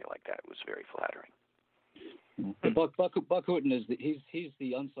out to me like that was very flattering. Buck Houghton is he's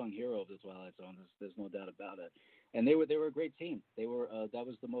the unsung hero of the Twilight Zone. There's no doubt about it. And they were a great team. They were that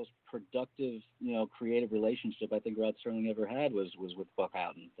was the most productive, creative relationship I think Rod Serling ever had was with Buck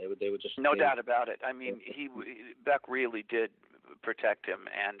Houghton. They were just no doubt about it. I mean, Buck really did protect him,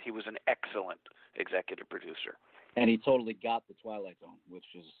 and he was an excellent executive producer. And he totally got the Twilight Zone, which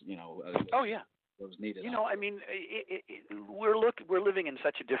is oh yeah, what was needed. I mean, we're living in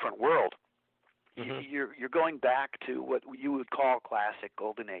such a different world. Mm-hmm. You're going back to what you would call classic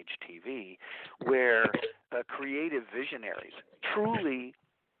Golden Age TV, where creative visionaries truly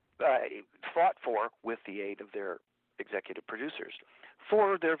fought for, with the aid of their executive producers,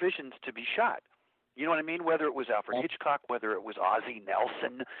 for their visions to be shot. You know what I mean? Whether it was Alfred Hitchcock, whether it was Ozzie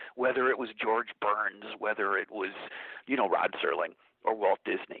Nelson, whether it was George Burns, whether it was, Rod Serling or Walt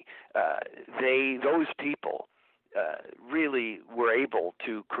Disney, those people really were able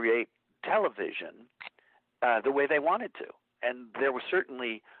to create television the way they wanted to. And there were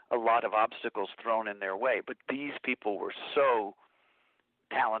certainly a lot of obstacles thrown in their way, but these people were so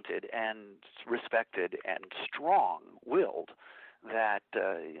talented and respected and strong-willed that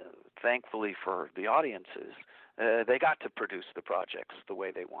thankfully for the audiences, they got to produce the projects the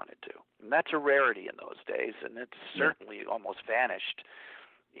way they wanted to. And that's a rarity in those days, and it's certainly almost vanished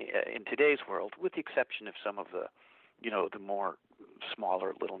in today's world, with the exception of some of the, the more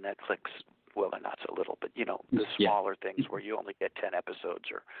smaller little Netflix. Well, they're not so little, but the smaller things where you only get 10 episodes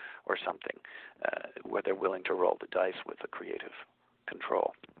or something, where they're willing to roll the dice with the creative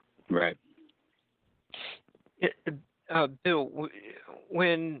control. Right. Bill,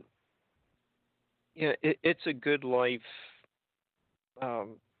 when It's a Good Life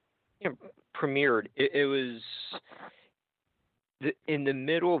premiered, it was in the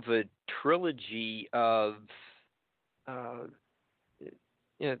middle of a trilogy of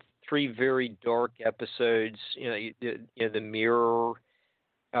 3 very dark episodes. The Mirror,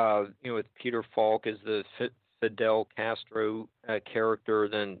 with Peter Falk as the Fidel Castro character,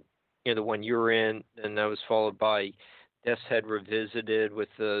 then the one you're in, and that was followed by Death's Head Revisited with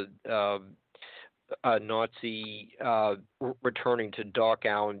the Nazi returning to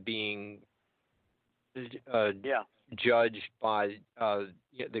Dachau and being judged by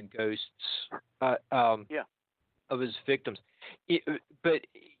the ghosts of his victims. But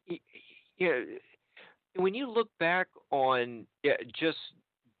when you look back on just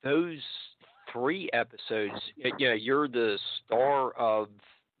those 3 episodes, you're the star of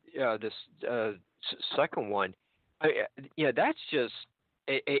this second one. That's just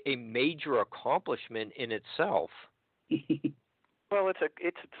a major accomplishment in itself. Well,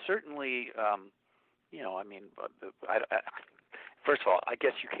 it's certainly first of all, I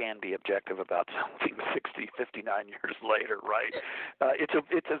guess you can be objective about something 59 years later, right? It's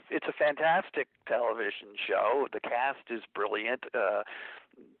a fantastic television show. The cast is brilliant. The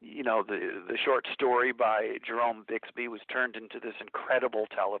short story by Jerome Bixby was turned into this incredible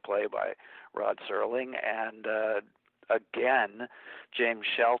teleplay by Rod Serling, and again, James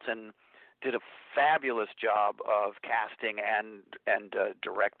Shelton did a fabulous job of casting and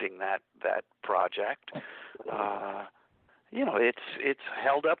directing that project. It's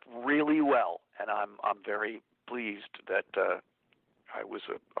held up really well, and I'm very pleased that I was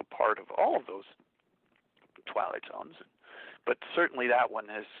a part of all of those Twilight Zones. But certainly that one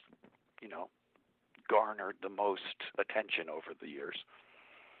has, garnered the most attention over the years.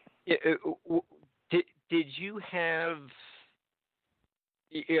 Did you have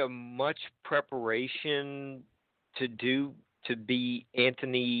much preparation to do to be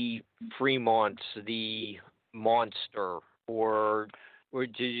Anthony Fremont, the monster, or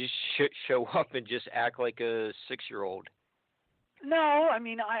did you show up and just act like a 6-year-old? No, I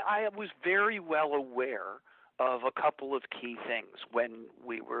mean I was very well aware of a couple of key things when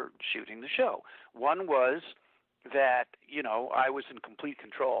we were shooting the show. One was that I was in complete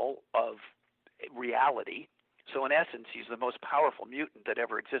control of reality. So in essence, he's the most powerful mutant that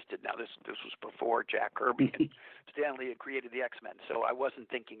ever existed. Now this was before Jack Kirby and Stan Lee had created the X-Men, so I wasn't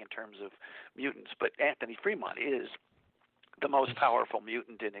thinking in terms of mutants. But Anthony Fremont is the most powerful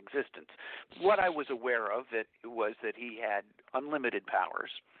mutant in existence. What I was aware of was that he had unlimited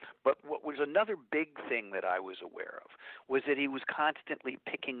powers. But what was another big thing that I was aware of was that he was constantly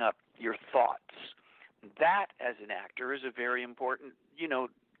picking up your thoughts. That, as an actor, is a very important,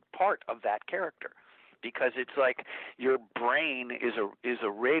 part of that character, because it's like your brain is a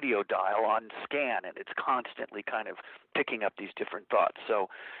radio dial on scan, and it's constantly kind of picking up these different thoughts. So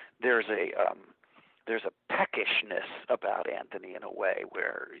there's a peckishness about Anthony in a way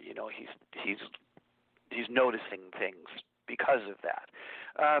where he's noticing things because of that.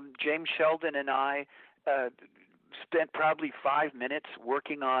 James Sheldon and I spent probably 5 minutes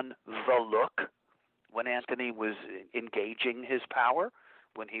working on the look when Anthony was engaging his power,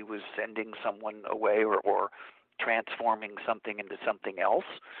 when he was sending someone away or transforming something into something else.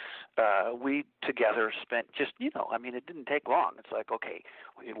 We together spent just, it didn't take long. It's like, okay,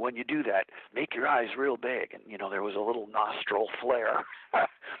 when you do that, make your eyes real big. And, there was a little nostril flare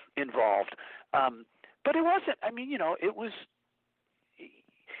involved. But it wasn't,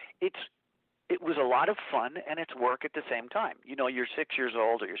 it was a lot of fun, and it's work at the same time. You're 6 years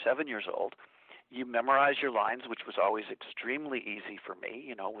old or you're 7 years old. You memorize your lines, which was always extremely easy for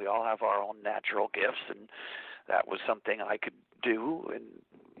me. We all have our own natural gifts, and that was something I could do and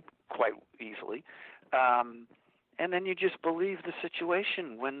quite easily. And then you just believe the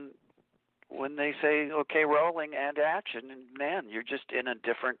situation when they say, okay, rolling and action, and man, you're just in a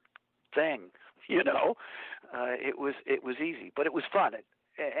different thing. It was easy, but it was fun.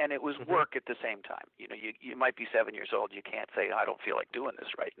 And it was work at the same time. You might be 7 years old. You can't say, I don't feel like doing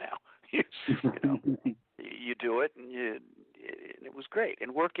this right now. You do it, and it was great.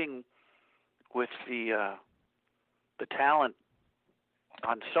 And working with the talent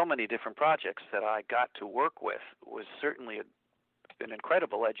on so many different projects that I got to work with was certainly an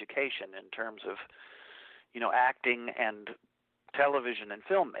incredible education in terms of, acting and television and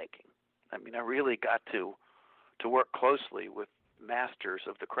filmmaking. I mean, I really got to work closely with masters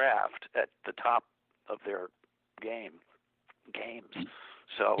of the craft at the top of their games.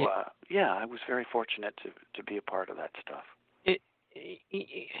 So, I was very fortunate to be a part of that stuff.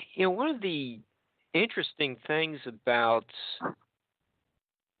 One of the interesting things about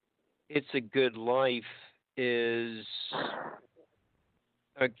It's a Good Life is,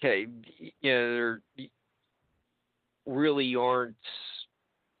 there really aren't,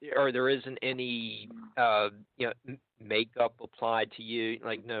 or there isn't any, makeup applied to you,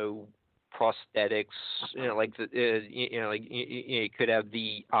 like no prosthetics, you could have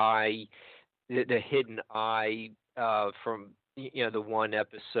the eye, the hidden eye, from the one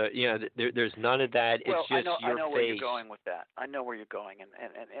episode. There's none of that. It's just your face. I know where you're going with that. I know where you're going, and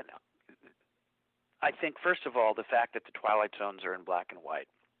I think first of all, the fact that the Twilight Zones are in black and white,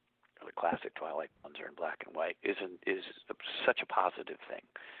 or the classic Twilight Zones are in black and white, is such a positive thing,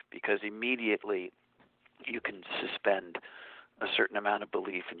 because immediately you can suspend a certain amount of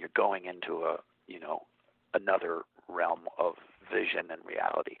belief, and you're going into another realm of vision and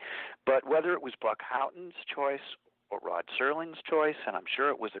reality. But whether it was Buck Houghton's choice or Rod Serling's choice, and I'm sure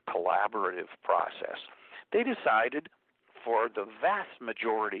it was a collaborative process, they decided for the vast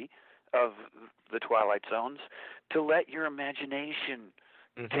majority of the Twilight Zones to let your imagination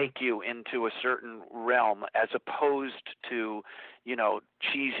take you into a certain realm, as opposed to,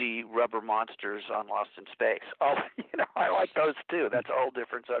 cheesy rubber monsters on Lost in Space. Oh, I like those too. That's a whole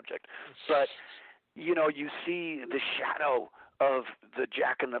different subject. But, you see the shadow of the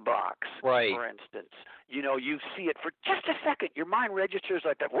Jack-in-the-Box, right, for instance. You see it for just a second. Your mind registers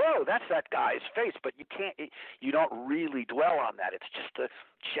like that. Whoa, that's that guy's face. But you don't really dwell on that. It's just a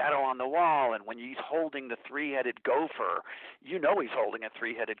shadow on the wall. And when he's holding the three-headed gopher, he's holding a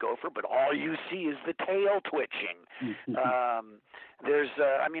three-headed gopher, but all you see is the tail twitching.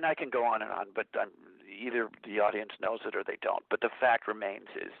 I can go on and on, but either the audience knows it or they don't. But the fact remains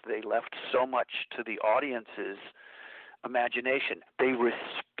is they left so much to the audience's imagination. They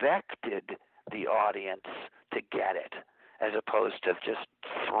respected the audience to get it, as opposed to just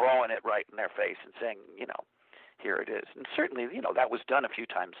throwing it right in their face and saying, here it is. And certainly, that was done a few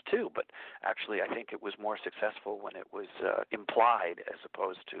times too, but actually I think it was more successful when it was implied as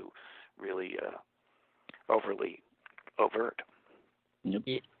opposed to really overly overt. Yep.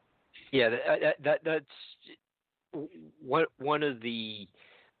 Yeah, that's one of the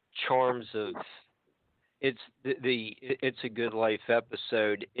charms of It's a Good Life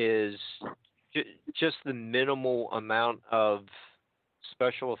episode is just the minimal amount of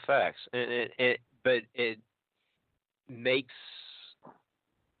special effects, but it makes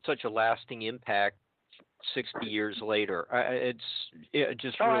such a lasting impact 60 years later.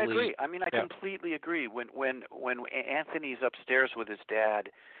 Just really. I agree. I completely agree. When Anthony's upstairs with his dad,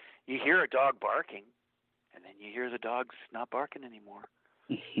 you hear a dog barking, and then you hear the dog's not barking anymore,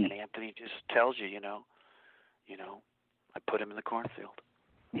 and Anthony just tells you, I put him in the cornfield.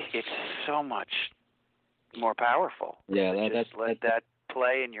 It's so much more powerful. Yeah, let that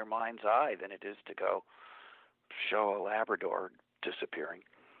play in your mind's eye than it is to go show a Labrador disappearing.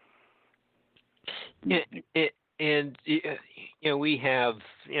 And we have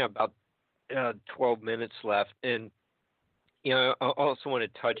about 12 minutes left, and I also want to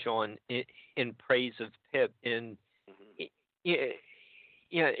touch on in praise of Pip, and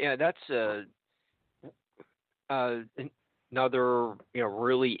that's another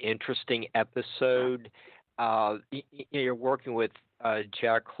really interesting episode. You're working with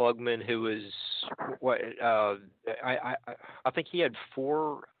Jack Klugman, who is I think he had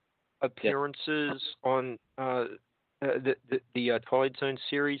 4 appearances on the Twilight Zone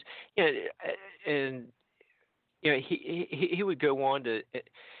series, and he would go on to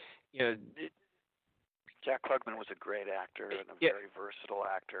Jack Klugman was a great actor and a very versatile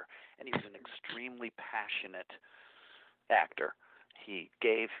actor, and he was an extremely passionate actor. He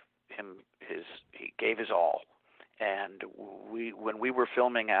gave his all. And when we were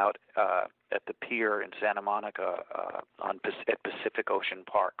filming out at the pier in Santa Monica at Pacific Ocean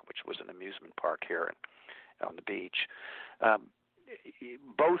Park, which was an amusement park here on the beach,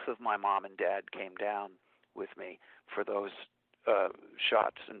 both of my mom and dad came down with me for those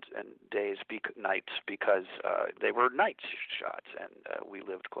shots and days, nights, because they were night shots, and we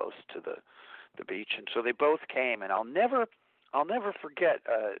lived close to the beach, and so they both came. And I'll never forget.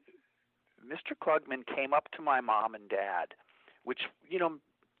 Mr. Klugman came up to my mom and dad, which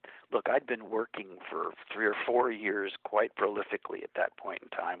look, I'd been working for 3 or 4 years quite prolifically at that point in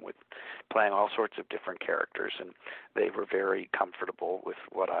time with playing all sorts of different characters, and they were very comfortable with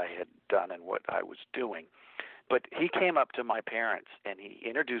what I had done and what I was doing. But he came up to my parents and he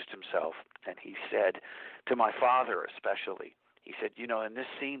introduced himself, and he said to my father especially, he said, you know, in this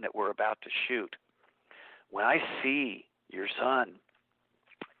scene that we're about to shoot, when I see your son,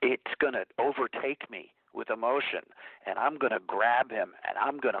 it's going to overtake me with emotion, and I'm going to grab him, and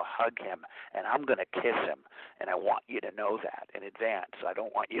I'm going to hug him, and I'm going to kiss him, and I want you to know that in advance. I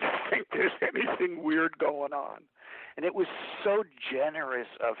don't want you to think there's anything weird going on. And it was so generous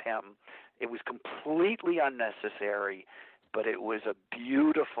of him. It was completely unnecessary, but it was a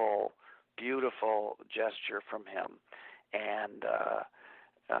beautiful, beautiful gesture from him. And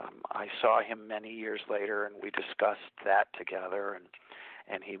I saw him many years later, and we discussed that together,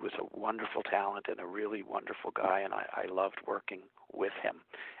 and he was a wonderful talent and a really wonderful guy, and I loved working with him.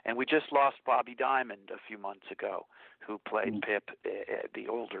 And we just lost Bobby Diamond a few months ago, who played Pip, the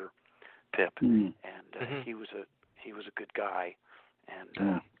older Pip, and he was a good guy,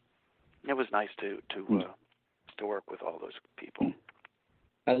 and it was nice to work with all those people.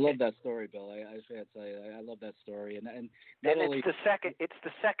 I love that story, Bill. I just have to tell you, I love that story, and it's the second. It's the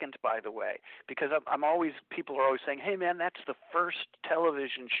second, by the way, because people are always saying, "Hey, man, that's the first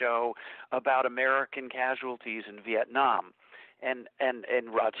television show about American casualties in Vietnam," and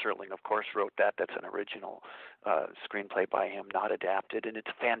Rod Serling, of course, wrote that. That's an original screenplay by him, not adapted, and it's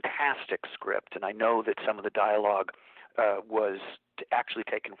a fantastic script. And I know that some of the dialogue was actually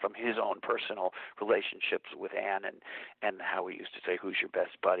taken from his own personal relationships with Anne and how he used to say, "Who's your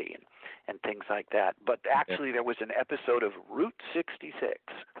best buddy?" and things like that. But actually there was an episode of Route 66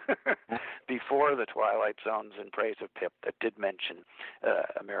 before the Twilight Zones in Praise of Pip that did mention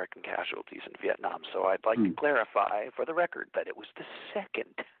American casualties in Vietnam. So I'd like to clarify for the record that it was the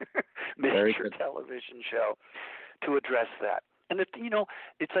second major television show to address that. And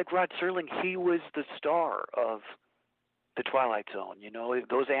it's like Rod Serling, he was the star of the Twilight Zone. You know,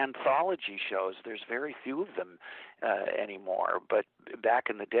 those anthology shows, there's very few of them anymore. But back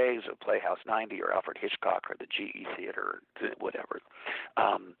in the days of Playhouse 90 or Alfred Hitchcock or the GE Theater, whatever,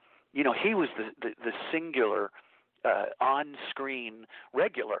 he was the singular on-screen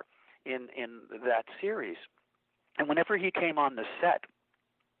regular in that series. And whenever he came on the set,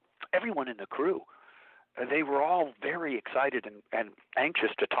 everyone in the crew, they were all very excited and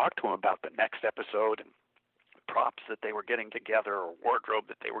anxious to talk to him about the next episode and props that they were getting together or wardrobe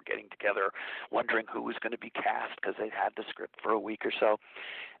that they were getting together, wondering who was going to be cast because they'd had the script for a week or so.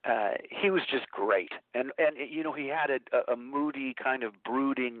 He was just great. And he had a moody, kind of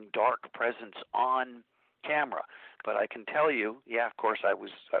brooding, dark presence on camera. But I can tell you, of course, I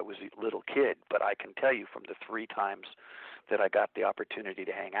was a little kid, but I can tell you from the 3 times that I got the opportunity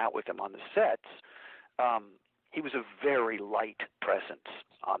to hang out with him on the sets, he was a very light presence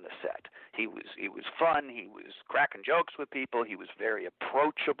on the set. He was fun. He was cracking jokes with people. He was very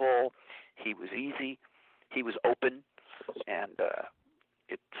approachable. He was easy. He was open, and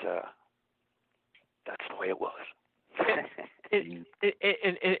that's the way it was. and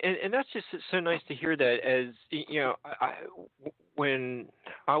that's just so nice to hear that. As when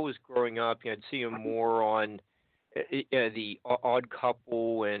I was growing up, I'd see him more on the Odd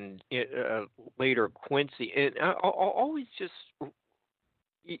Couple and later Quincy, and I always just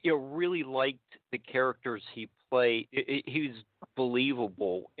really liked the characters he played. He was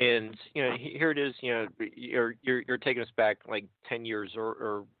believable, and here it is. You're taking us back like 10 years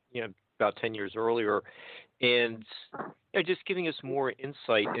or about 10 years earlier, and just giving us more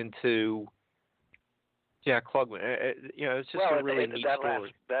insight into Jack Klugman. It's just a really neat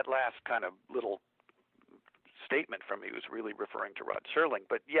story. That last kind of little statement from me was really referring to Rod Serling,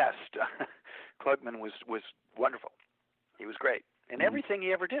 but yes, Klugman was wonderful. He was great in everything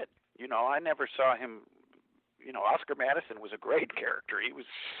he ever did. I never saw him. Oscar Madison was a great character.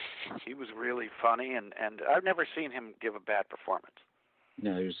 He was really funny, and I've never seen him give a bad performance.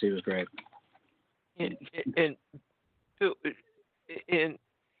 No, he was great. And in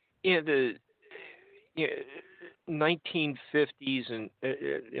the 1950s and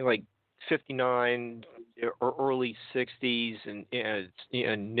like 59 or early 60s,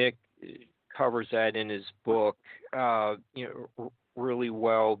 and Nick covers that in his book, really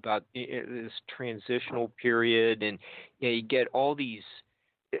well about this transitional period, and you get all these,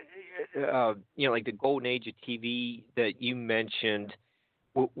 like the golden age of TV that you mentioned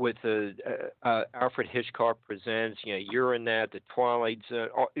with the Alfred Hitchcock Presents. You're in that, the Twilight Zone,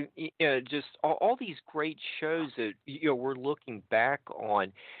 just all these great shows that we're looking back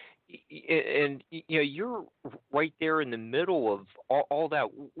on. and you're right there in the middle of all that.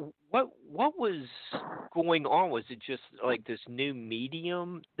 What was going on? Was it just like this new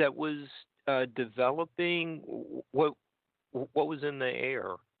medium that was developing? What was in the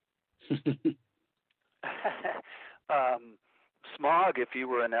air? Smog, if you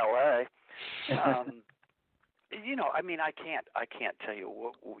were in LA. I mean, I can't tell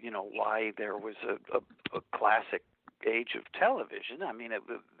you why there was a classic age of television. I mean,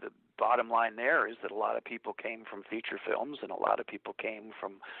 the bottom line there is that a lot of people came from feature films, and a lot of people came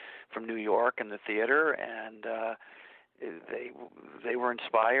from New York and the theater, and they were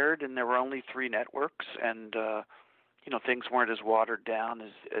inspired, and there were only 3 networks, and things weren't as watered down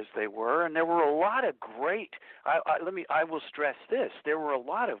as they were, and there were a lot of great. I will stress this: there were a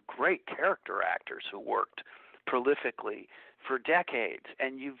lot of great character actors who worked prolifically for decades,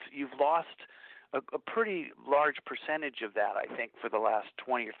 and you've lost a pretty large percentage of that, I think, for the last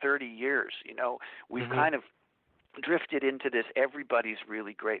 20 or 30 years. We've kind of drifted into this everybody's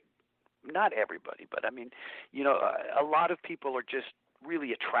really great. Not everybody, but I mean, a lot of people are just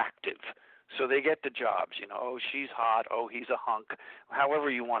really attractive. So they get the jobs, oh, she's hot, oh, he's a hunk, however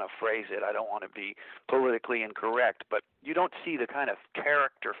you want to phrase it. I don't want to be politically incorrect, but you don't see the kind of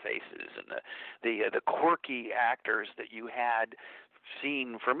character faces and the quirky actors that you had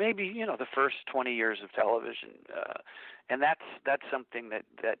seen for maybe, the first 20 years of television. And that's something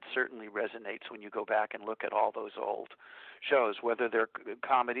that certainly resonates when you go back and look at all those old shows, whether they're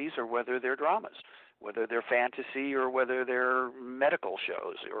comedies or whether they're dramas, whether they're fantasy or whether they're medical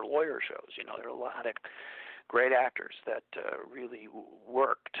shows or lawyer shows. There are a lot of great actors that really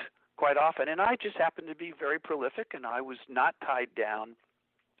worked quite often. And I just happened to be very prolific, and I was not tied down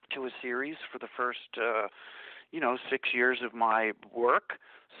to a series for the first 6 years of my work.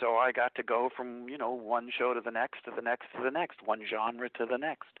 So I got to go from, one show to the next, to the next, to the next, one genre to the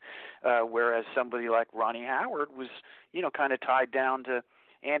next. Whereas somebody like Ronnie Howard was, kind of tied down to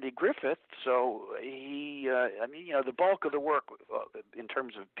Andy Griffith. So he, the bulk of the work in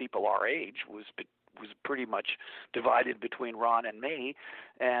terms of people our age was pretty much divided between Ron and me.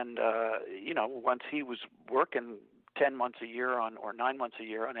 And, once he was working 10 months a year on, or 9 months a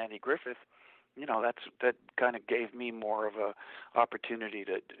year on Andy Griffith, that kind of gave me more of a opportunity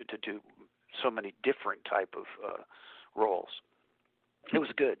to do so many different type of roles. It was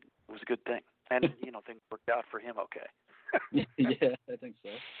good. It was a good thing, and things worked out for him okay. Yeah, I think so.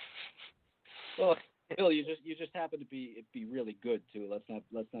 Well, Bill, you just happen to be really good too. Let's not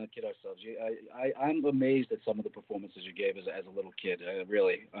kid ourselves. I'm amazed at some of the performances you gave as a little kid.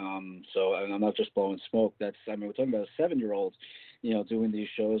 Really. So I'm not just blowing smoke. We're talking about a 7-year-old, doing these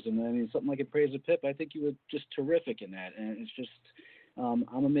shows, and something like It Praise of Pip. I think you were just terrific in that, and it's just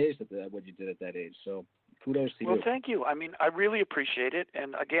I'm amazed at what you did at that age. So kudos to you. Well, thank you. I mean, I really appreciate it.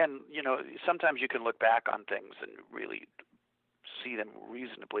 And again, sometimes you can look back on things and really see them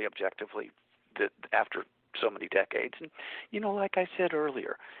reasonably objectively after so many decades. And like I said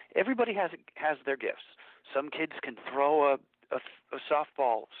earlier, everybody has their gifts. Some kids can throw a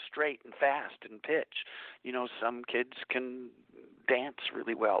softball straight and fast and pitch. Some kids can dance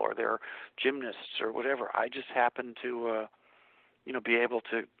really well, or they're gymnasts or whatever. I just happen to be able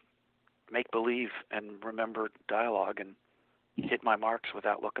to make believe and remember dialogue and hit my marks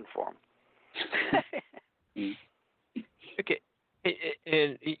without looking for them. Okay.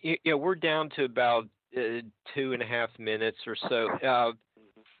 And we're down to about 2.5 minutes or so.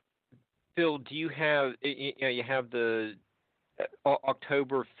 Phil, do you have you have the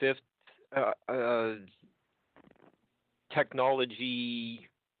October 5th technology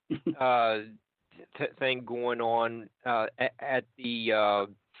thing going on at the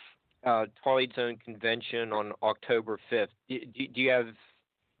Twilight Zone convention on October 5th? Do you have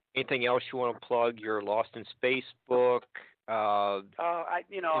anything else you want to plug? Your Lost in Space book?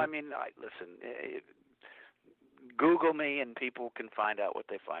 Listen, Google me and people can find out what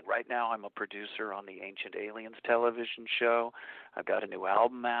they find. Right now, I'm a producer on the Ancient Aliens television show. I've got a new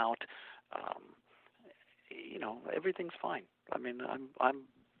album out. Everything's fine. I mean, I'm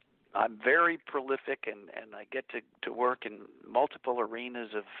very prolific, and I get to work in multiple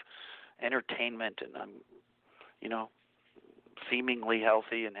arenas of entertainment, and I'm, seemingly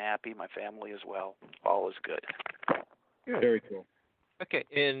healthy and happy. My family as well. All is good. Good. Very cool. Okay,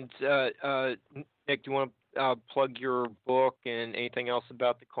 and Nick, do you want to plug your book and anything else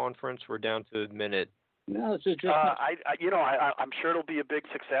about the conference? We're down to a minute. No, it's just. I'm sure it'll be a big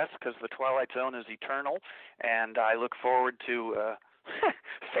success because the Twilight Zone is eternal, and I look forward to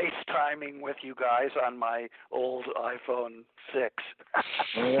FaceTiming with you guys on my old iPhone 6.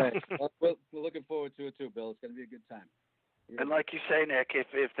 All right. Well, we're looking forward to it too, Bill. It's going to be a good time. And like you say, Nick,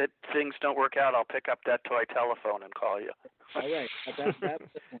 if that things don't work out, I'll pick up that toy telephone and call you. All right, that doesn't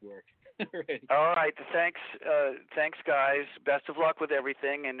work. Right. All right, thanks, guys. Best of luck with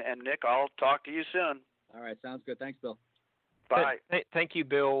everything, and Nick, I'll talk to you soon. All right, sounds good. Thanks, Bill. Bye. Thank you,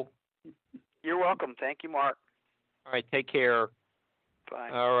 Bill. You're welcome. Thank you, Mark. All right, take care. Bye.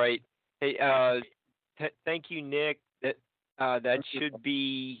 All right. Hey, thank you, Nick. That should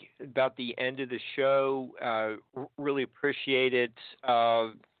be about the end of the show. Really appreciate it.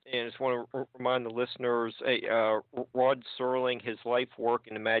 And just want to remind the listeners, Rod Serling, his life, work,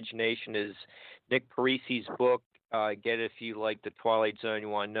 and imagination is Nick Parisi's book. Get it if you like the Twilight Zone. You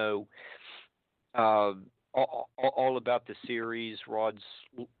want to know all about the series, Rod's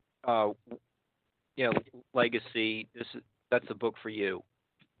legacy. That's a book for you.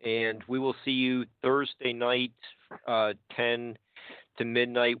 And we will see you Thursday night, 10 to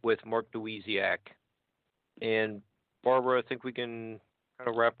midnight with Mark Louisiak. And Barbara, I think we can kind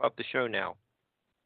of wrap up the show now.